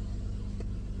here.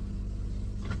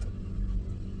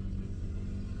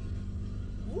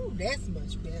 Ooh, that's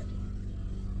much better.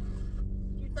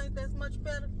 You think that's much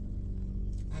better?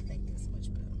 I think that's much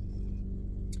better.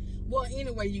 Well,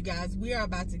 anyway, you guys, we are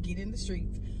about to get in the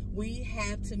streets. We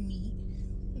have to meet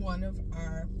one of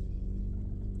our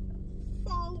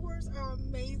followers, our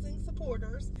amazing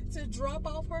supporters, to drop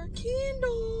off her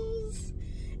candles.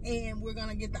 And we're going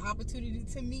to get the opportunity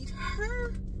to meet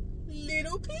her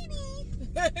little Petey.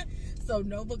 So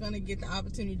Nova going to get the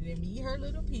opportunity to meet her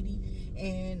little Petey.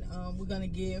 And we're going to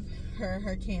give her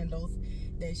her candles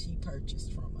that she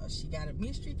purchased from us. She got a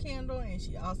mystery candle, and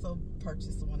she also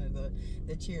purchased one of the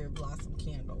cherry blossom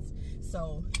candles.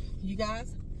 So you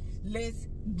guys, let's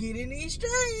get in these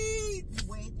streets.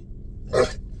 Ready?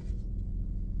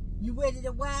 You ready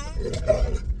to wine?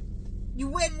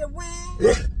 You ready to wine?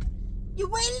 You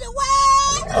ready to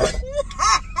wine?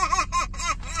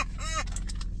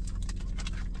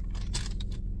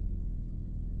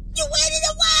 You ready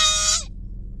to wine?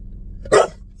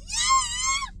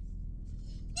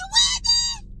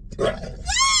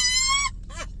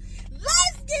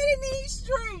 Let's get in these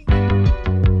streets.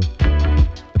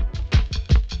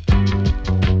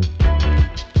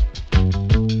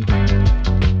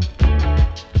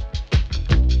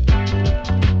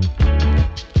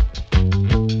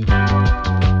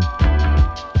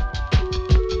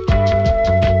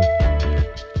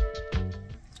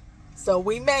 So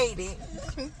we made it.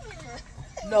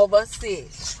 Nova,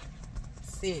 sit.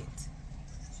 Sit.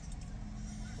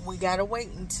 We gotta wait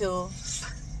until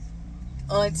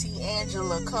Auntie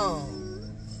Angela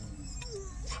comes.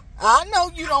 I know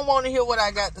you don't want to hear what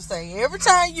I got to say. Every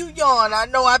time you yawn, I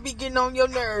know I be getting on your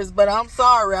nerves, but I'm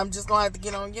sorry. I'm just gonna have to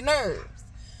get on your nerves.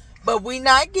 But we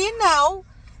not getting out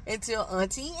until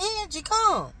Auntie Angie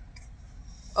comes.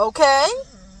 Okay?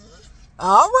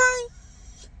 All right.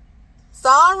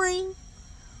 Sorry.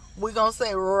 We're gonna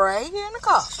stay right here in the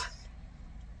car.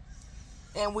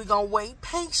 And we're gonna wait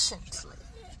patiently.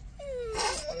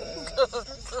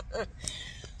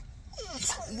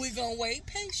 We're gonna wait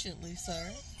patiently,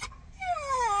 sir.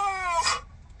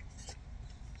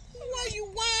 Why you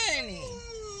whining?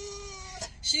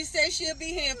 She said she'll be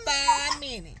here in 5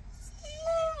 minutes.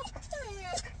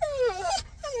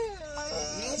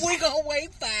 We're gonna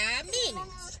wait 5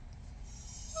 minutes.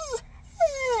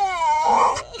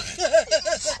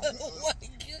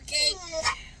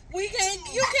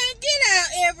 You can't get out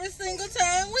every single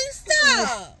time we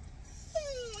stop.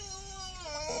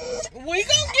 We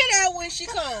gonna get out when she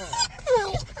comes.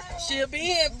 She'll be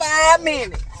here in 5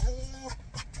 minutes.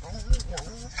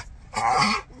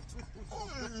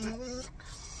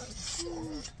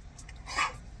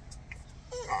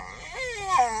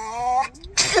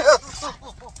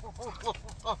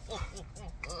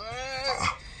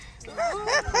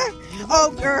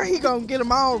 girl, he gonna get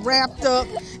them all wrapped up.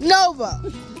 Nova.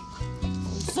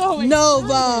 So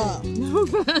Nova.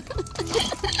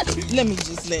 Let me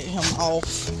just let him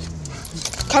off.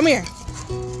 Come here.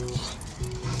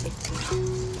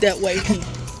 That way he.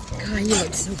 God, you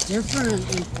look so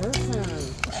different in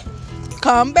person.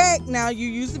 Come back now. You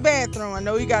use the bathroom. I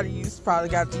know you probably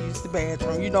got to use the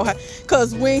bathroom. You know how?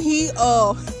 Cause when he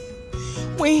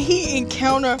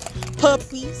encounter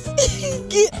puppies, he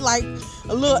get like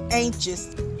a little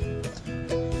anxious,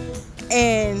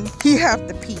 and he have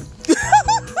to pee. He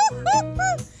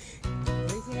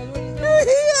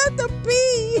have to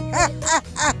pee.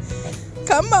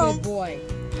 Come on, Good boy.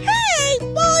 hey,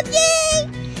 Boji.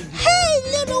 Hey,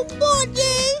 little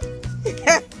Boji.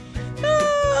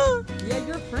 Yeah,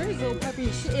 your friend's little puppy.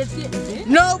 It's getting big.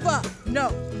 Nova,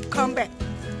 no, come back.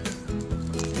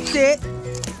 Sit.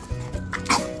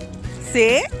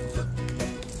 Sit.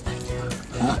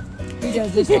 He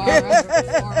does this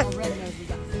already.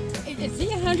 Is he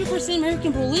 100%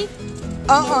 American Bully?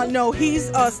 No, he's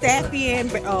Staffian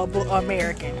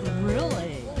American.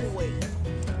 Really?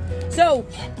 So,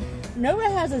 Nova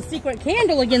has a secret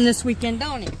candle again this weekend,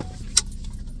 don't he?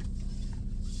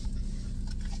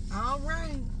 All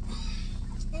right.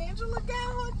 Angela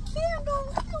got her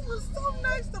candle. It was so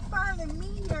nice to finally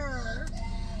meet her.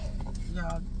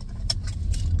 Y'all.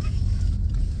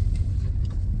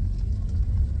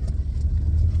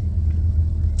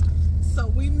 So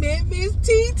we met Miss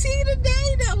TT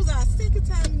today. That was our second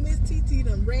time Miss TT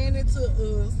done ran into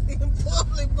us in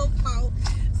public before.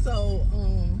 So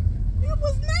it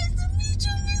was nice to meet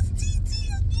you, Miss TT,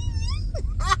 again.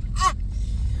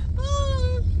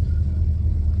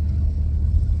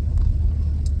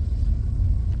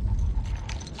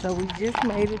 So we just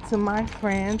made it to my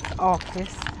friend's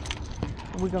office.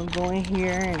 We're gonna go in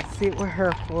here and sit with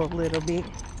her for a little bit.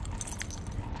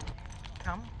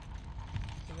 Come.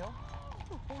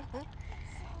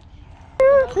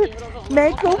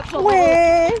 Make a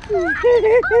friend.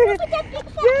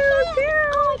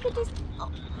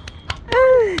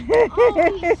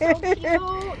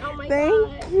 Oh my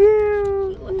Thank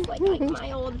you. He looks like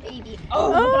my old baby. Oh,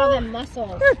 look at all them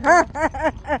muscles.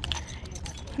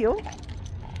 Cute.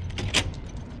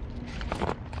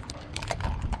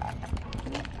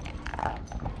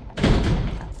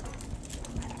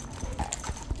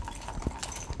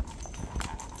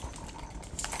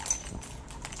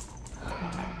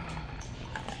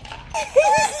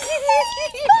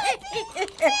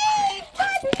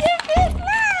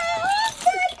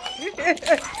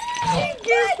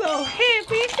 So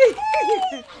happy.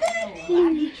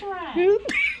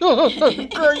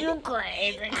 Girl, you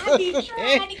crazy. I be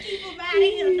trying to keep him out of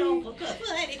here though, because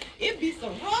honey, it be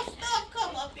some rough stuff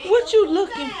come up in What here you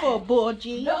looking sometimes. for, boy?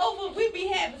 Nova, we be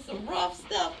having some rough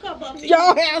stuff come up in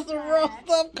Y'all here. have some rough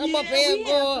stuff come up we here, have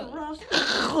boy. some rough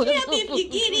stuff. Tell me if you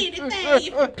get anything, if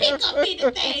you pick up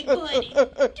anything, buddy. Tell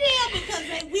me, because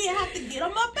we have to get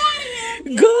them up out of here. Get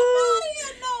 'em Good. up out of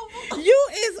here, Nova. You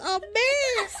is a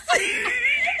mess.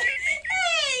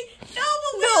 Hey, Nova,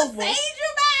 we'll Nova. save you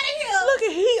out of here. Look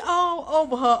at he all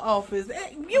over her office.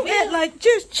 You act like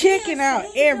just checking out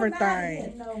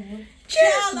everything.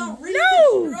 Just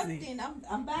nosy.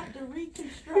 I'm about to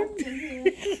reconstruct in here.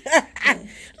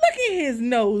 Look at his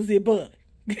nosy butt.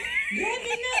 Did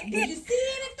you see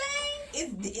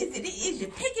anything? Is you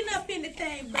picking up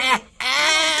anything, baby?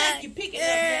 I don't think you're picking up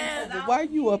anything. Why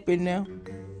you up in there?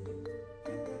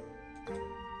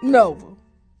 Nova.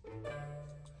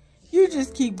 You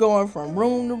just keep going from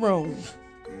room to room.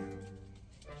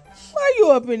 Why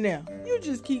you up in there? You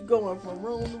just keep going from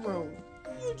room to room.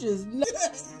 You just nosy.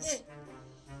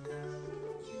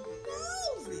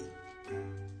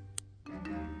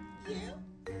 Yeah.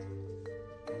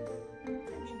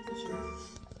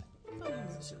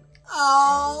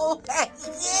 Oh, yeah,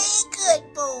 good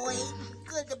boy.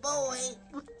 Good boy.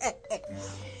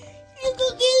 You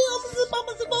gonna give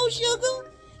mama some more sugar?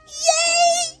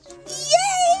 Yay!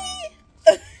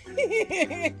 Yay!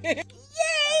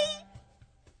 Yay!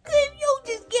 Good, you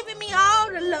just giving me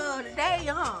all the love today,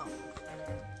 huh?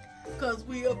 Cause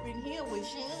we up in here with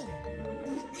Shane.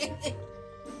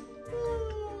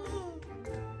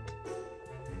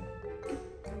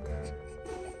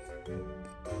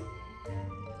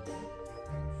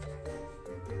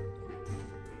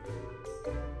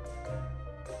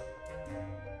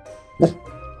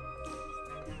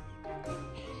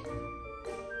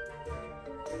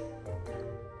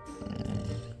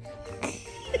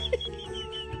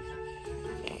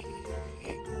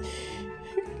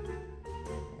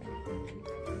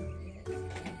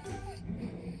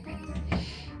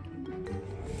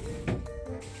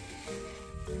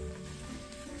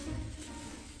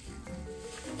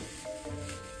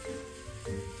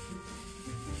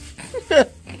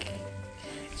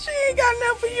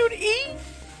 you to eat?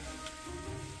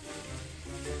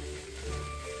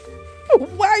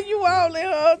 Why you all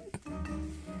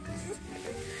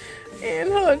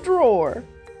in her drawer?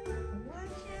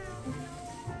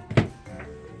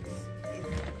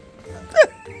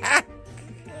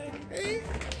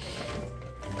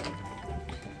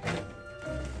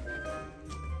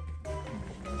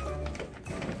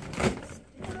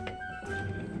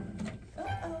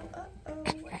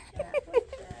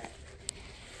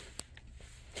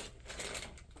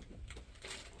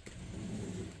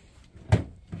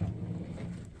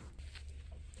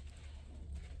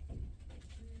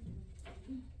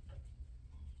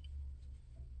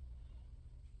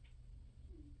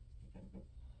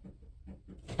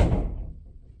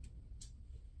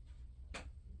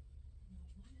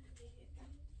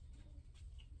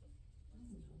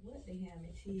 What the ham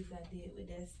and cheese I did with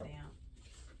that stamp.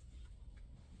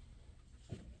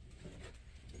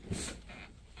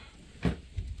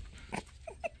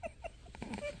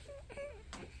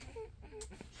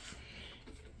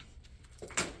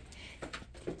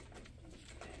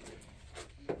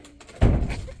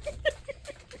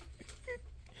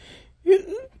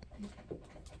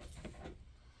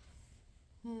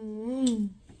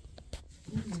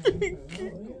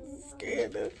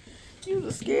 Scared of you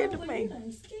was scared of me.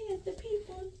 I'm scared the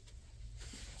people.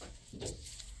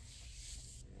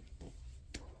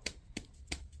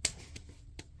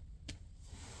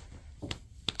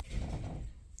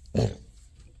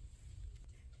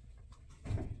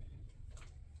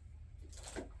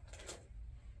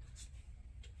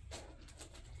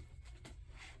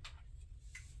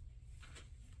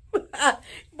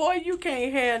 Boy, you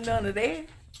can't have none of that.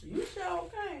 You sure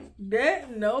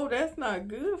can't. No, that's not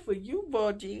good for you,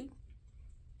 Budgie.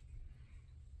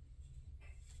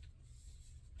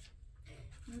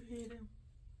 You hear them?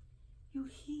 You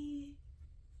hear?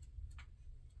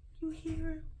 You hear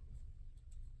him?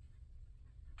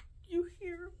 You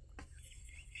hear him?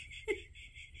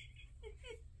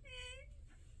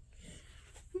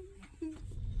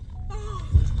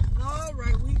 All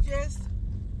right, we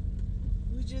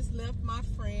just left my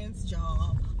friend's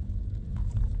job.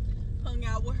 Hung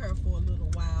out with her for a little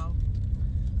while.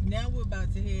 Now we're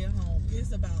about to head home.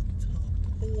 It's about to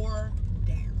pour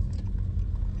down.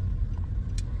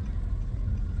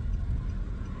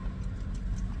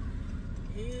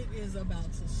 It is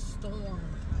about to storm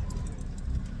out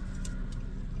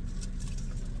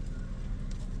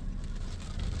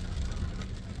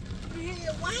here. You hear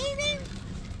it whining?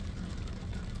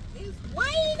 It's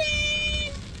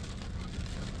whining!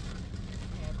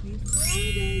 Happy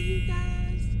Friday, you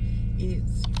guys.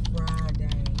 It's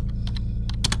Friday.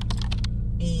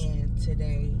 And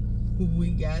today,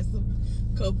 we got a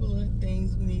couple of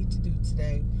things we need to do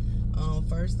today.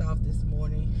 First off, this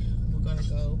morning, we're going to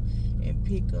go and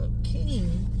pick up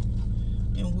King.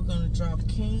 And we're going to drop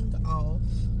King off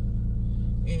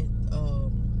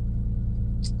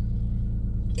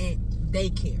at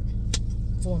daycare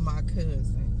for my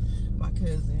cousin. My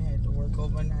cousin had to work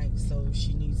overnight, so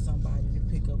she needs somebody to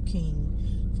pick up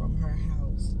King from her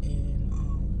house and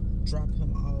drop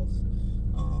him off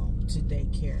to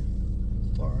daycare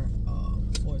for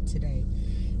today.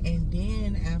 And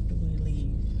then after we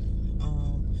leave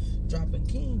dropping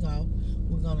King off,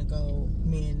 we're gonna go,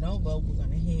 me and Nova, we're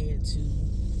gonna head to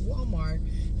Walmart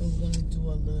and we're gonna do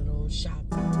a little shopping.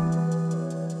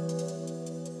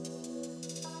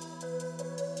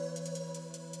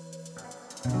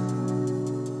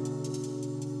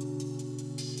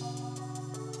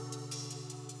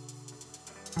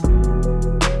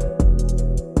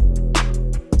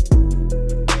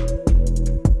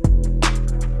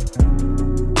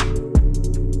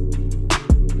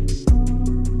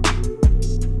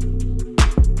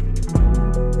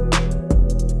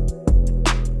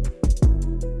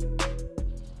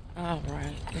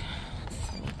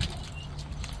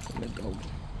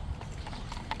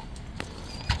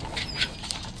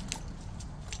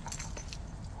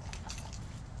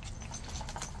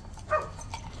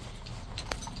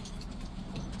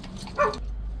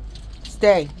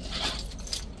 Stay.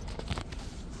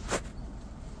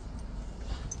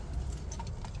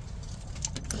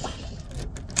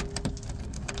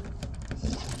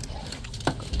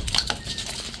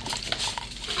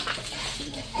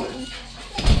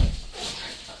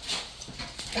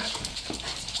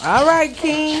 All right,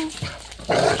 King.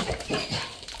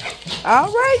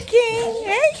 All right, King.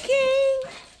 Hey, King.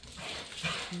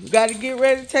 You got to get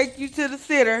ready to take you to the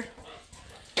sitter.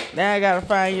 Now I got to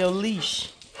find your leash.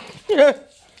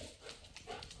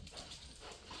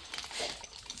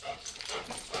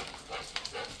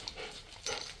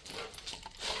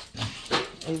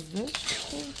 Is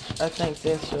this? I think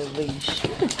that's your leash.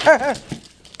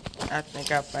 I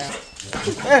think I found.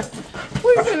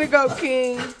 We finna go,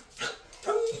 King.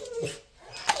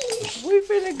 We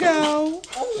finna go.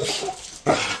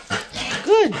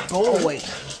 Good boy.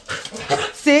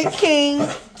 Sit, King.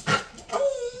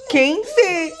 King,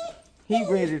 sit. He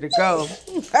ready to go.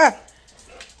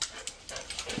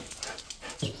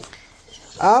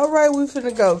 All right, we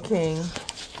finna go, King.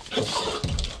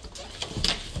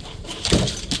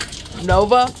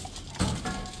 Nova.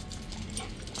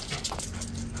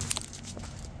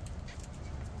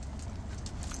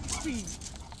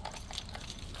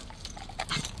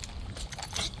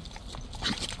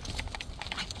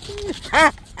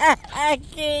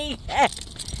 King.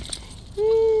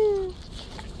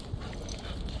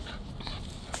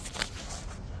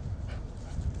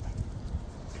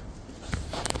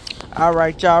 All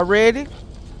right, y'all ready?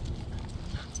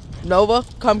 Nova,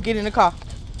 come get in the car.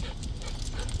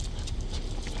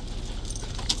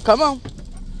 Come on.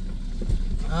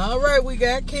 All right, we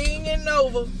got King and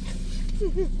Nova.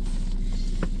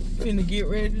 Finna get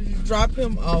ready to drop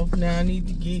him off. Now I need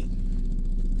to get,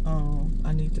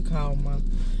 I need to call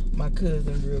my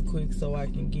cousin real quick so I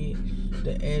can get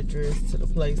the address to the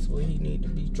place where he need to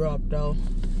be dropped off.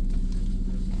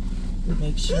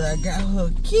 Make sure I got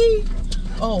her key.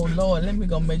 Oh Lord, let me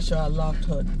go make sure I locked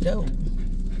her door.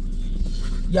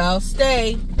 Y'all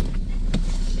stay.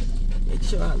 Make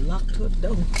sure I locked her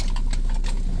door.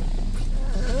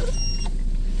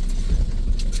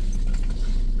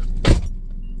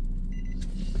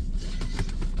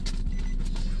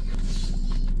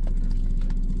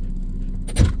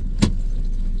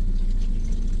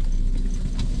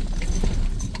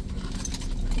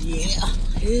 Yeah,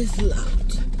 it's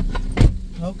locked.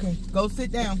 Okay, go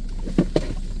sit down.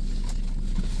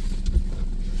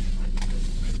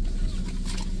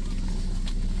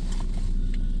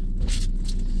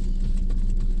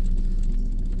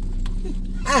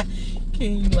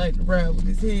 King like to ride with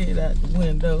his head out the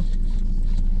window.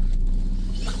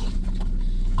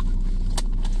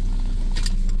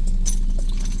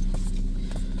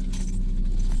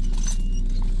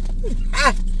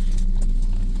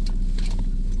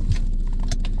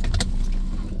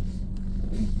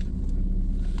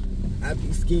 I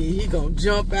be scared he gonna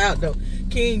jump out though.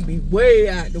 King be way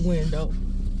out the window.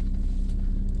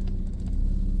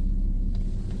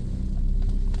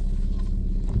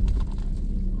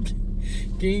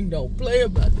 King don't play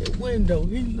about that window.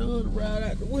 He love to ride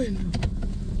out the window.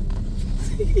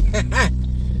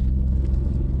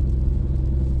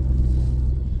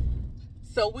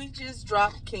 So we just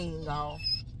dropped King off.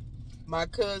 My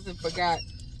cousin forgot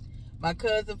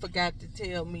to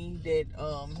tell me that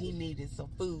he needed some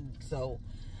food. So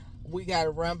we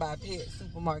gotta run by Pet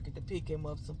Supermarket to pick him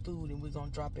up some food, and we're gonna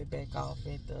drop it back off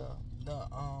at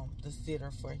the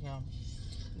sitter for him.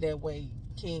 That way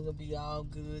King will be all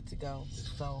good to go.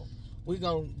 So we're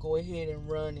gonna go ahead and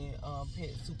run in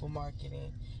Pet Supermarket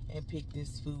and pick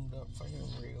this food up for him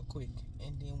real quick,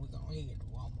 and then we're gonna head to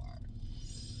Walmart.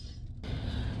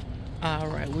 All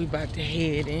right, we about to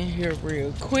head in here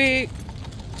real quick.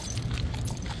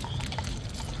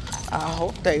 I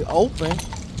hope they open.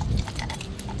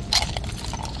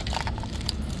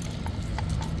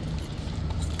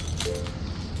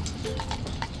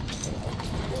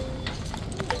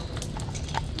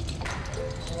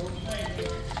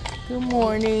 Good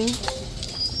morning.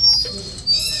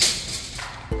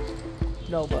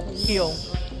 Nova, heel.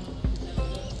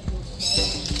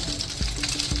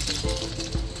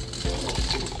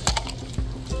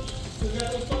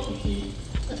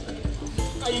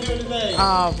 How you doing today?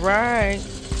 All right.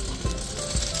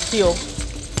 Heel.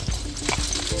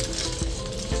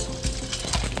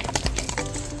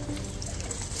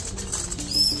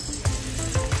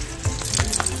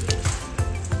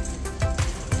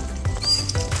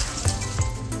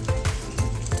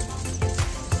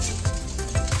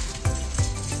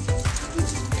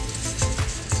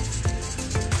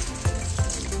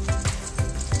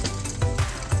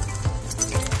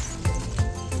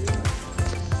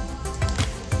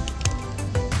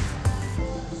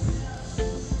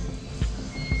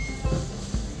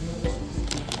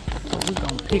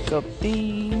 Pick up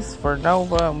these for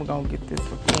Nova, and we're gonna get this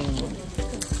for King.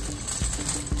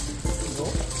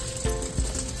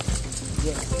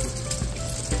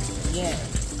 Yes.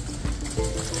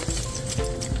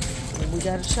 And we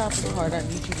got a shopping cart. I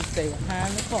need you to stay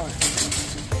behind the cart.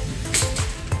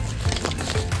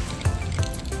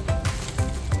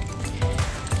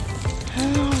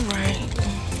 All right.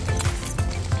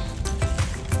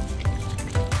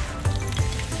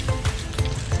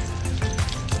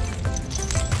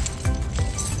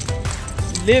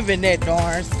 living that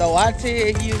darn store. I tell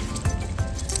you,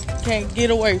 can't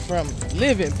get away from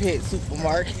Living Pet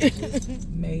Supermarket.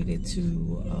 Made it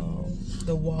to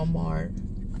the Walmart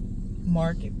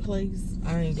marketplace.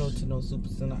 I didn't go to no super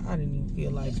center. I didn't even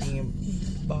feel like being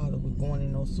bothered with going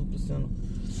in no super center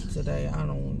today.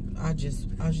 I just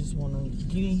want to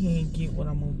get in here and get what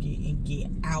I'm gonna get and get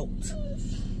out.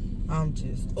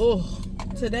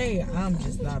 Today I'm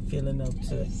just not feeling up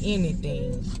to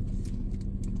anything.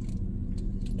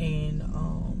 And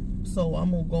so I'm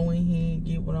gonna go in here and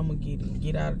get what I'm gonna get and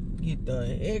get the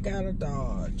heck out of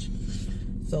Dodge.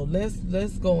 So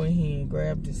let's go in here and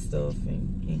grab this stuff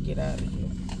and get out of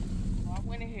here. I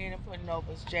went ahead and put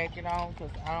Nova's jacket on because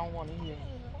I don't want to hear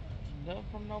nothing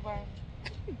from nobody.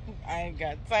 I ain't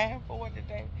got time for it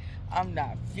today. I'm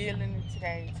not feeling it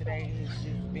today. Today has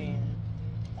just been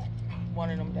one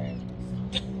of them days.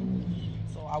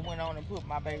 So I went on and put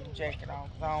my baby jacket on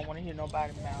because I don't want to hear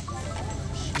nobody mouth.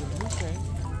 Okay.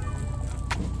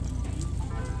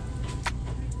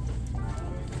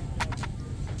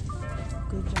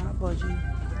 Good job, Budgie.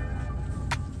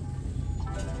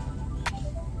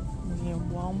 We're in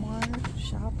Walmart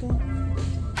shopping.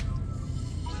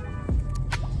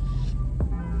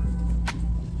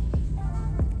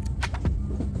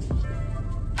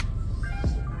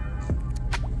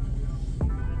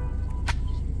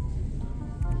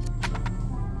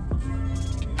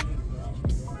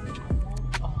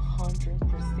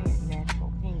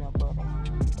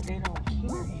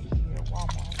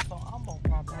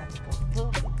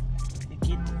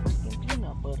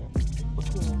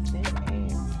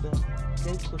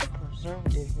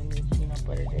 Preservatives in this peanut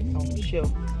butter that's on the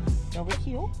shelf. Never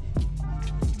kill.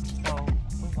 So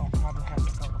we're gonna probably have to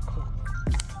go to cook.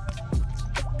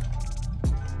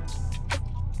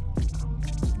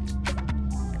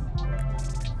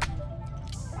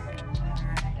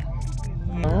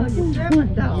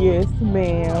 Yes,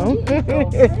 ma'am.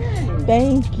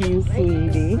 Thank you,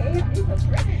 sweetie.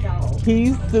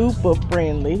 He's super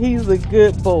friendly. He's a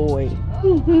good boy.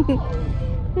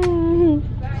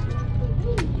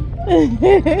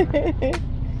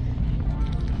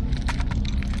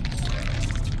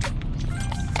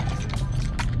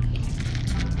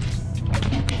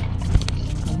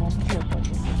 Come on here,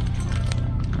 buddy.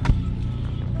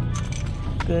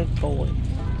 Good boy.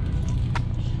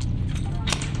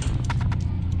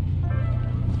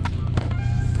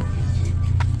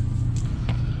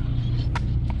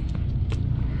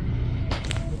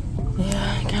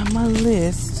 Yeah, I got my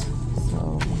list.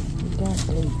 So we got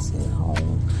plates at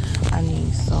home. I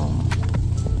need some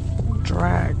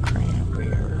dried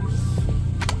cranberries.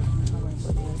 Alright,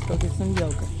 buddy, let's go get some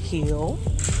yogurt. Heel.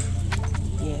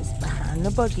 Yes, behind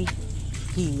the buggy.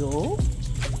 Heel.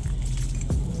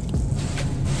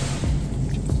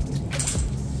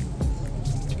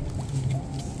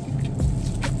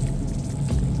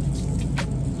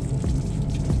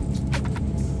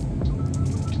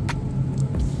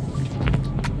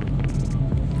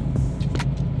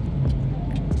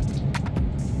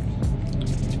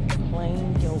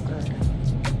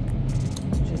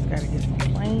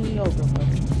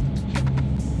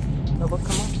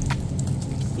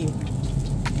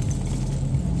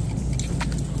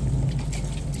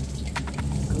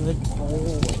 Good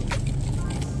boy.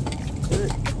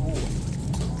 Good boy.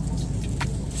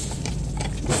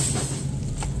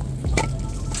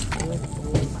 Good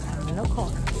boy behind the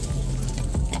car.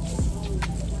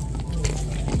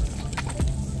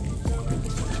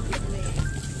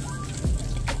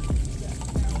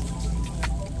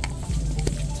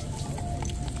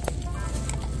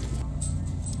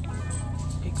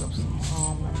 Pick up some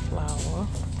almond flour.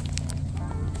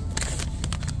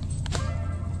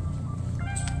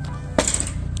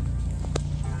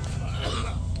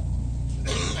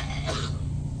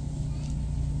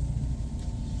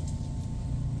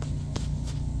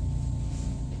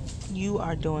 You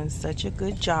are doing such a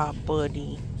good job,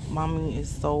 buddy. Mommy is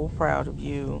so proud of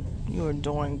you. You are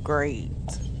doing great.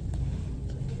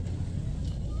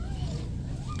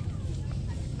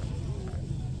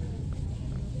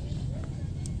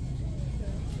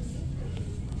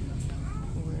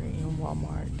 We're in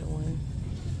Walmart doing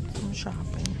some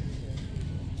shopping.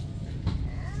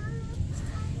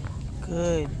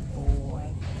 Good boy.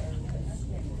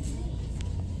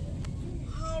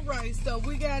 Alright, so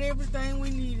we got everything we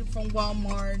needed from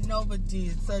Walmart. Nova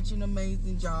did such an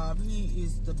amazing job. He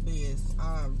is the best.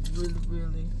 I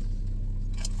really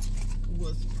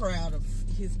was proud of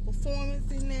his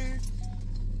performance in there.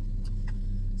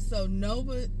 So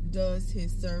Nova does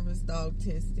his service dog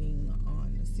testing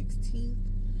on the 16th.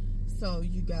 So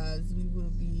you guys, we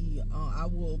will be I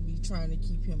will be trying to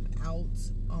keep him out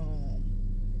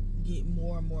get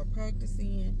more and more practice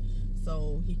in,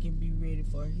 so he can be ready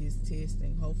for his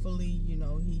testing. Hopefully, you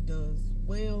know, he does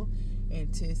well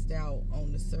and test out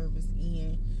on the service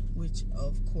end, which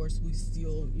of course we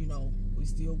still, you know, we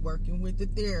still working with the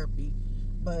therapy,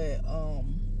 but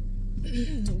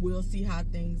we'll see how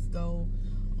things go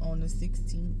on the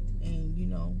 16th, and you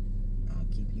know, I'll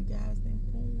keep you guys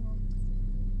informed.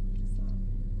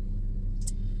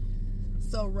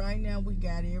 So right now we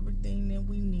got everything that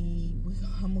we need.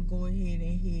 I'm gonna go ahead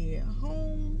and head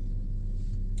home.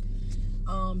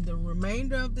 The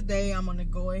remainder of the day, I'm gonna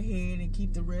go ahead and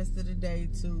keep the rest of the day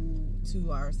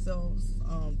to ourselves,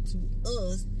 to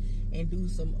us, and do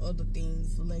some other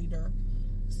things later.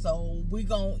 So we're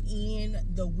gonna end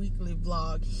the weekly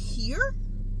vlog here.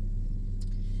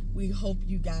 We hope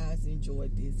you guys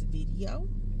enjoyed this video,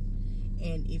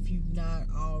 and if you've not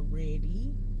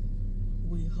already,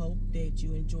 we hope that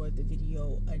you enjoyed the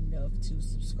video enough to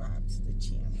subscribe to the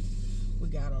channel. We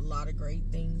got a lot of great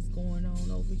things going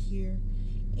on over here,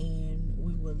 and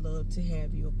we would love to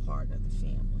have you a part of the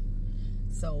family.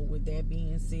 So with that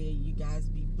being said, you guys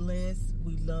be blessed.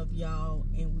 We love y'all,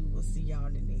 and we will see y'all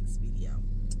in the next video.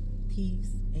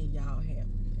 Peace, and y'all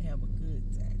have a good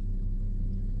day.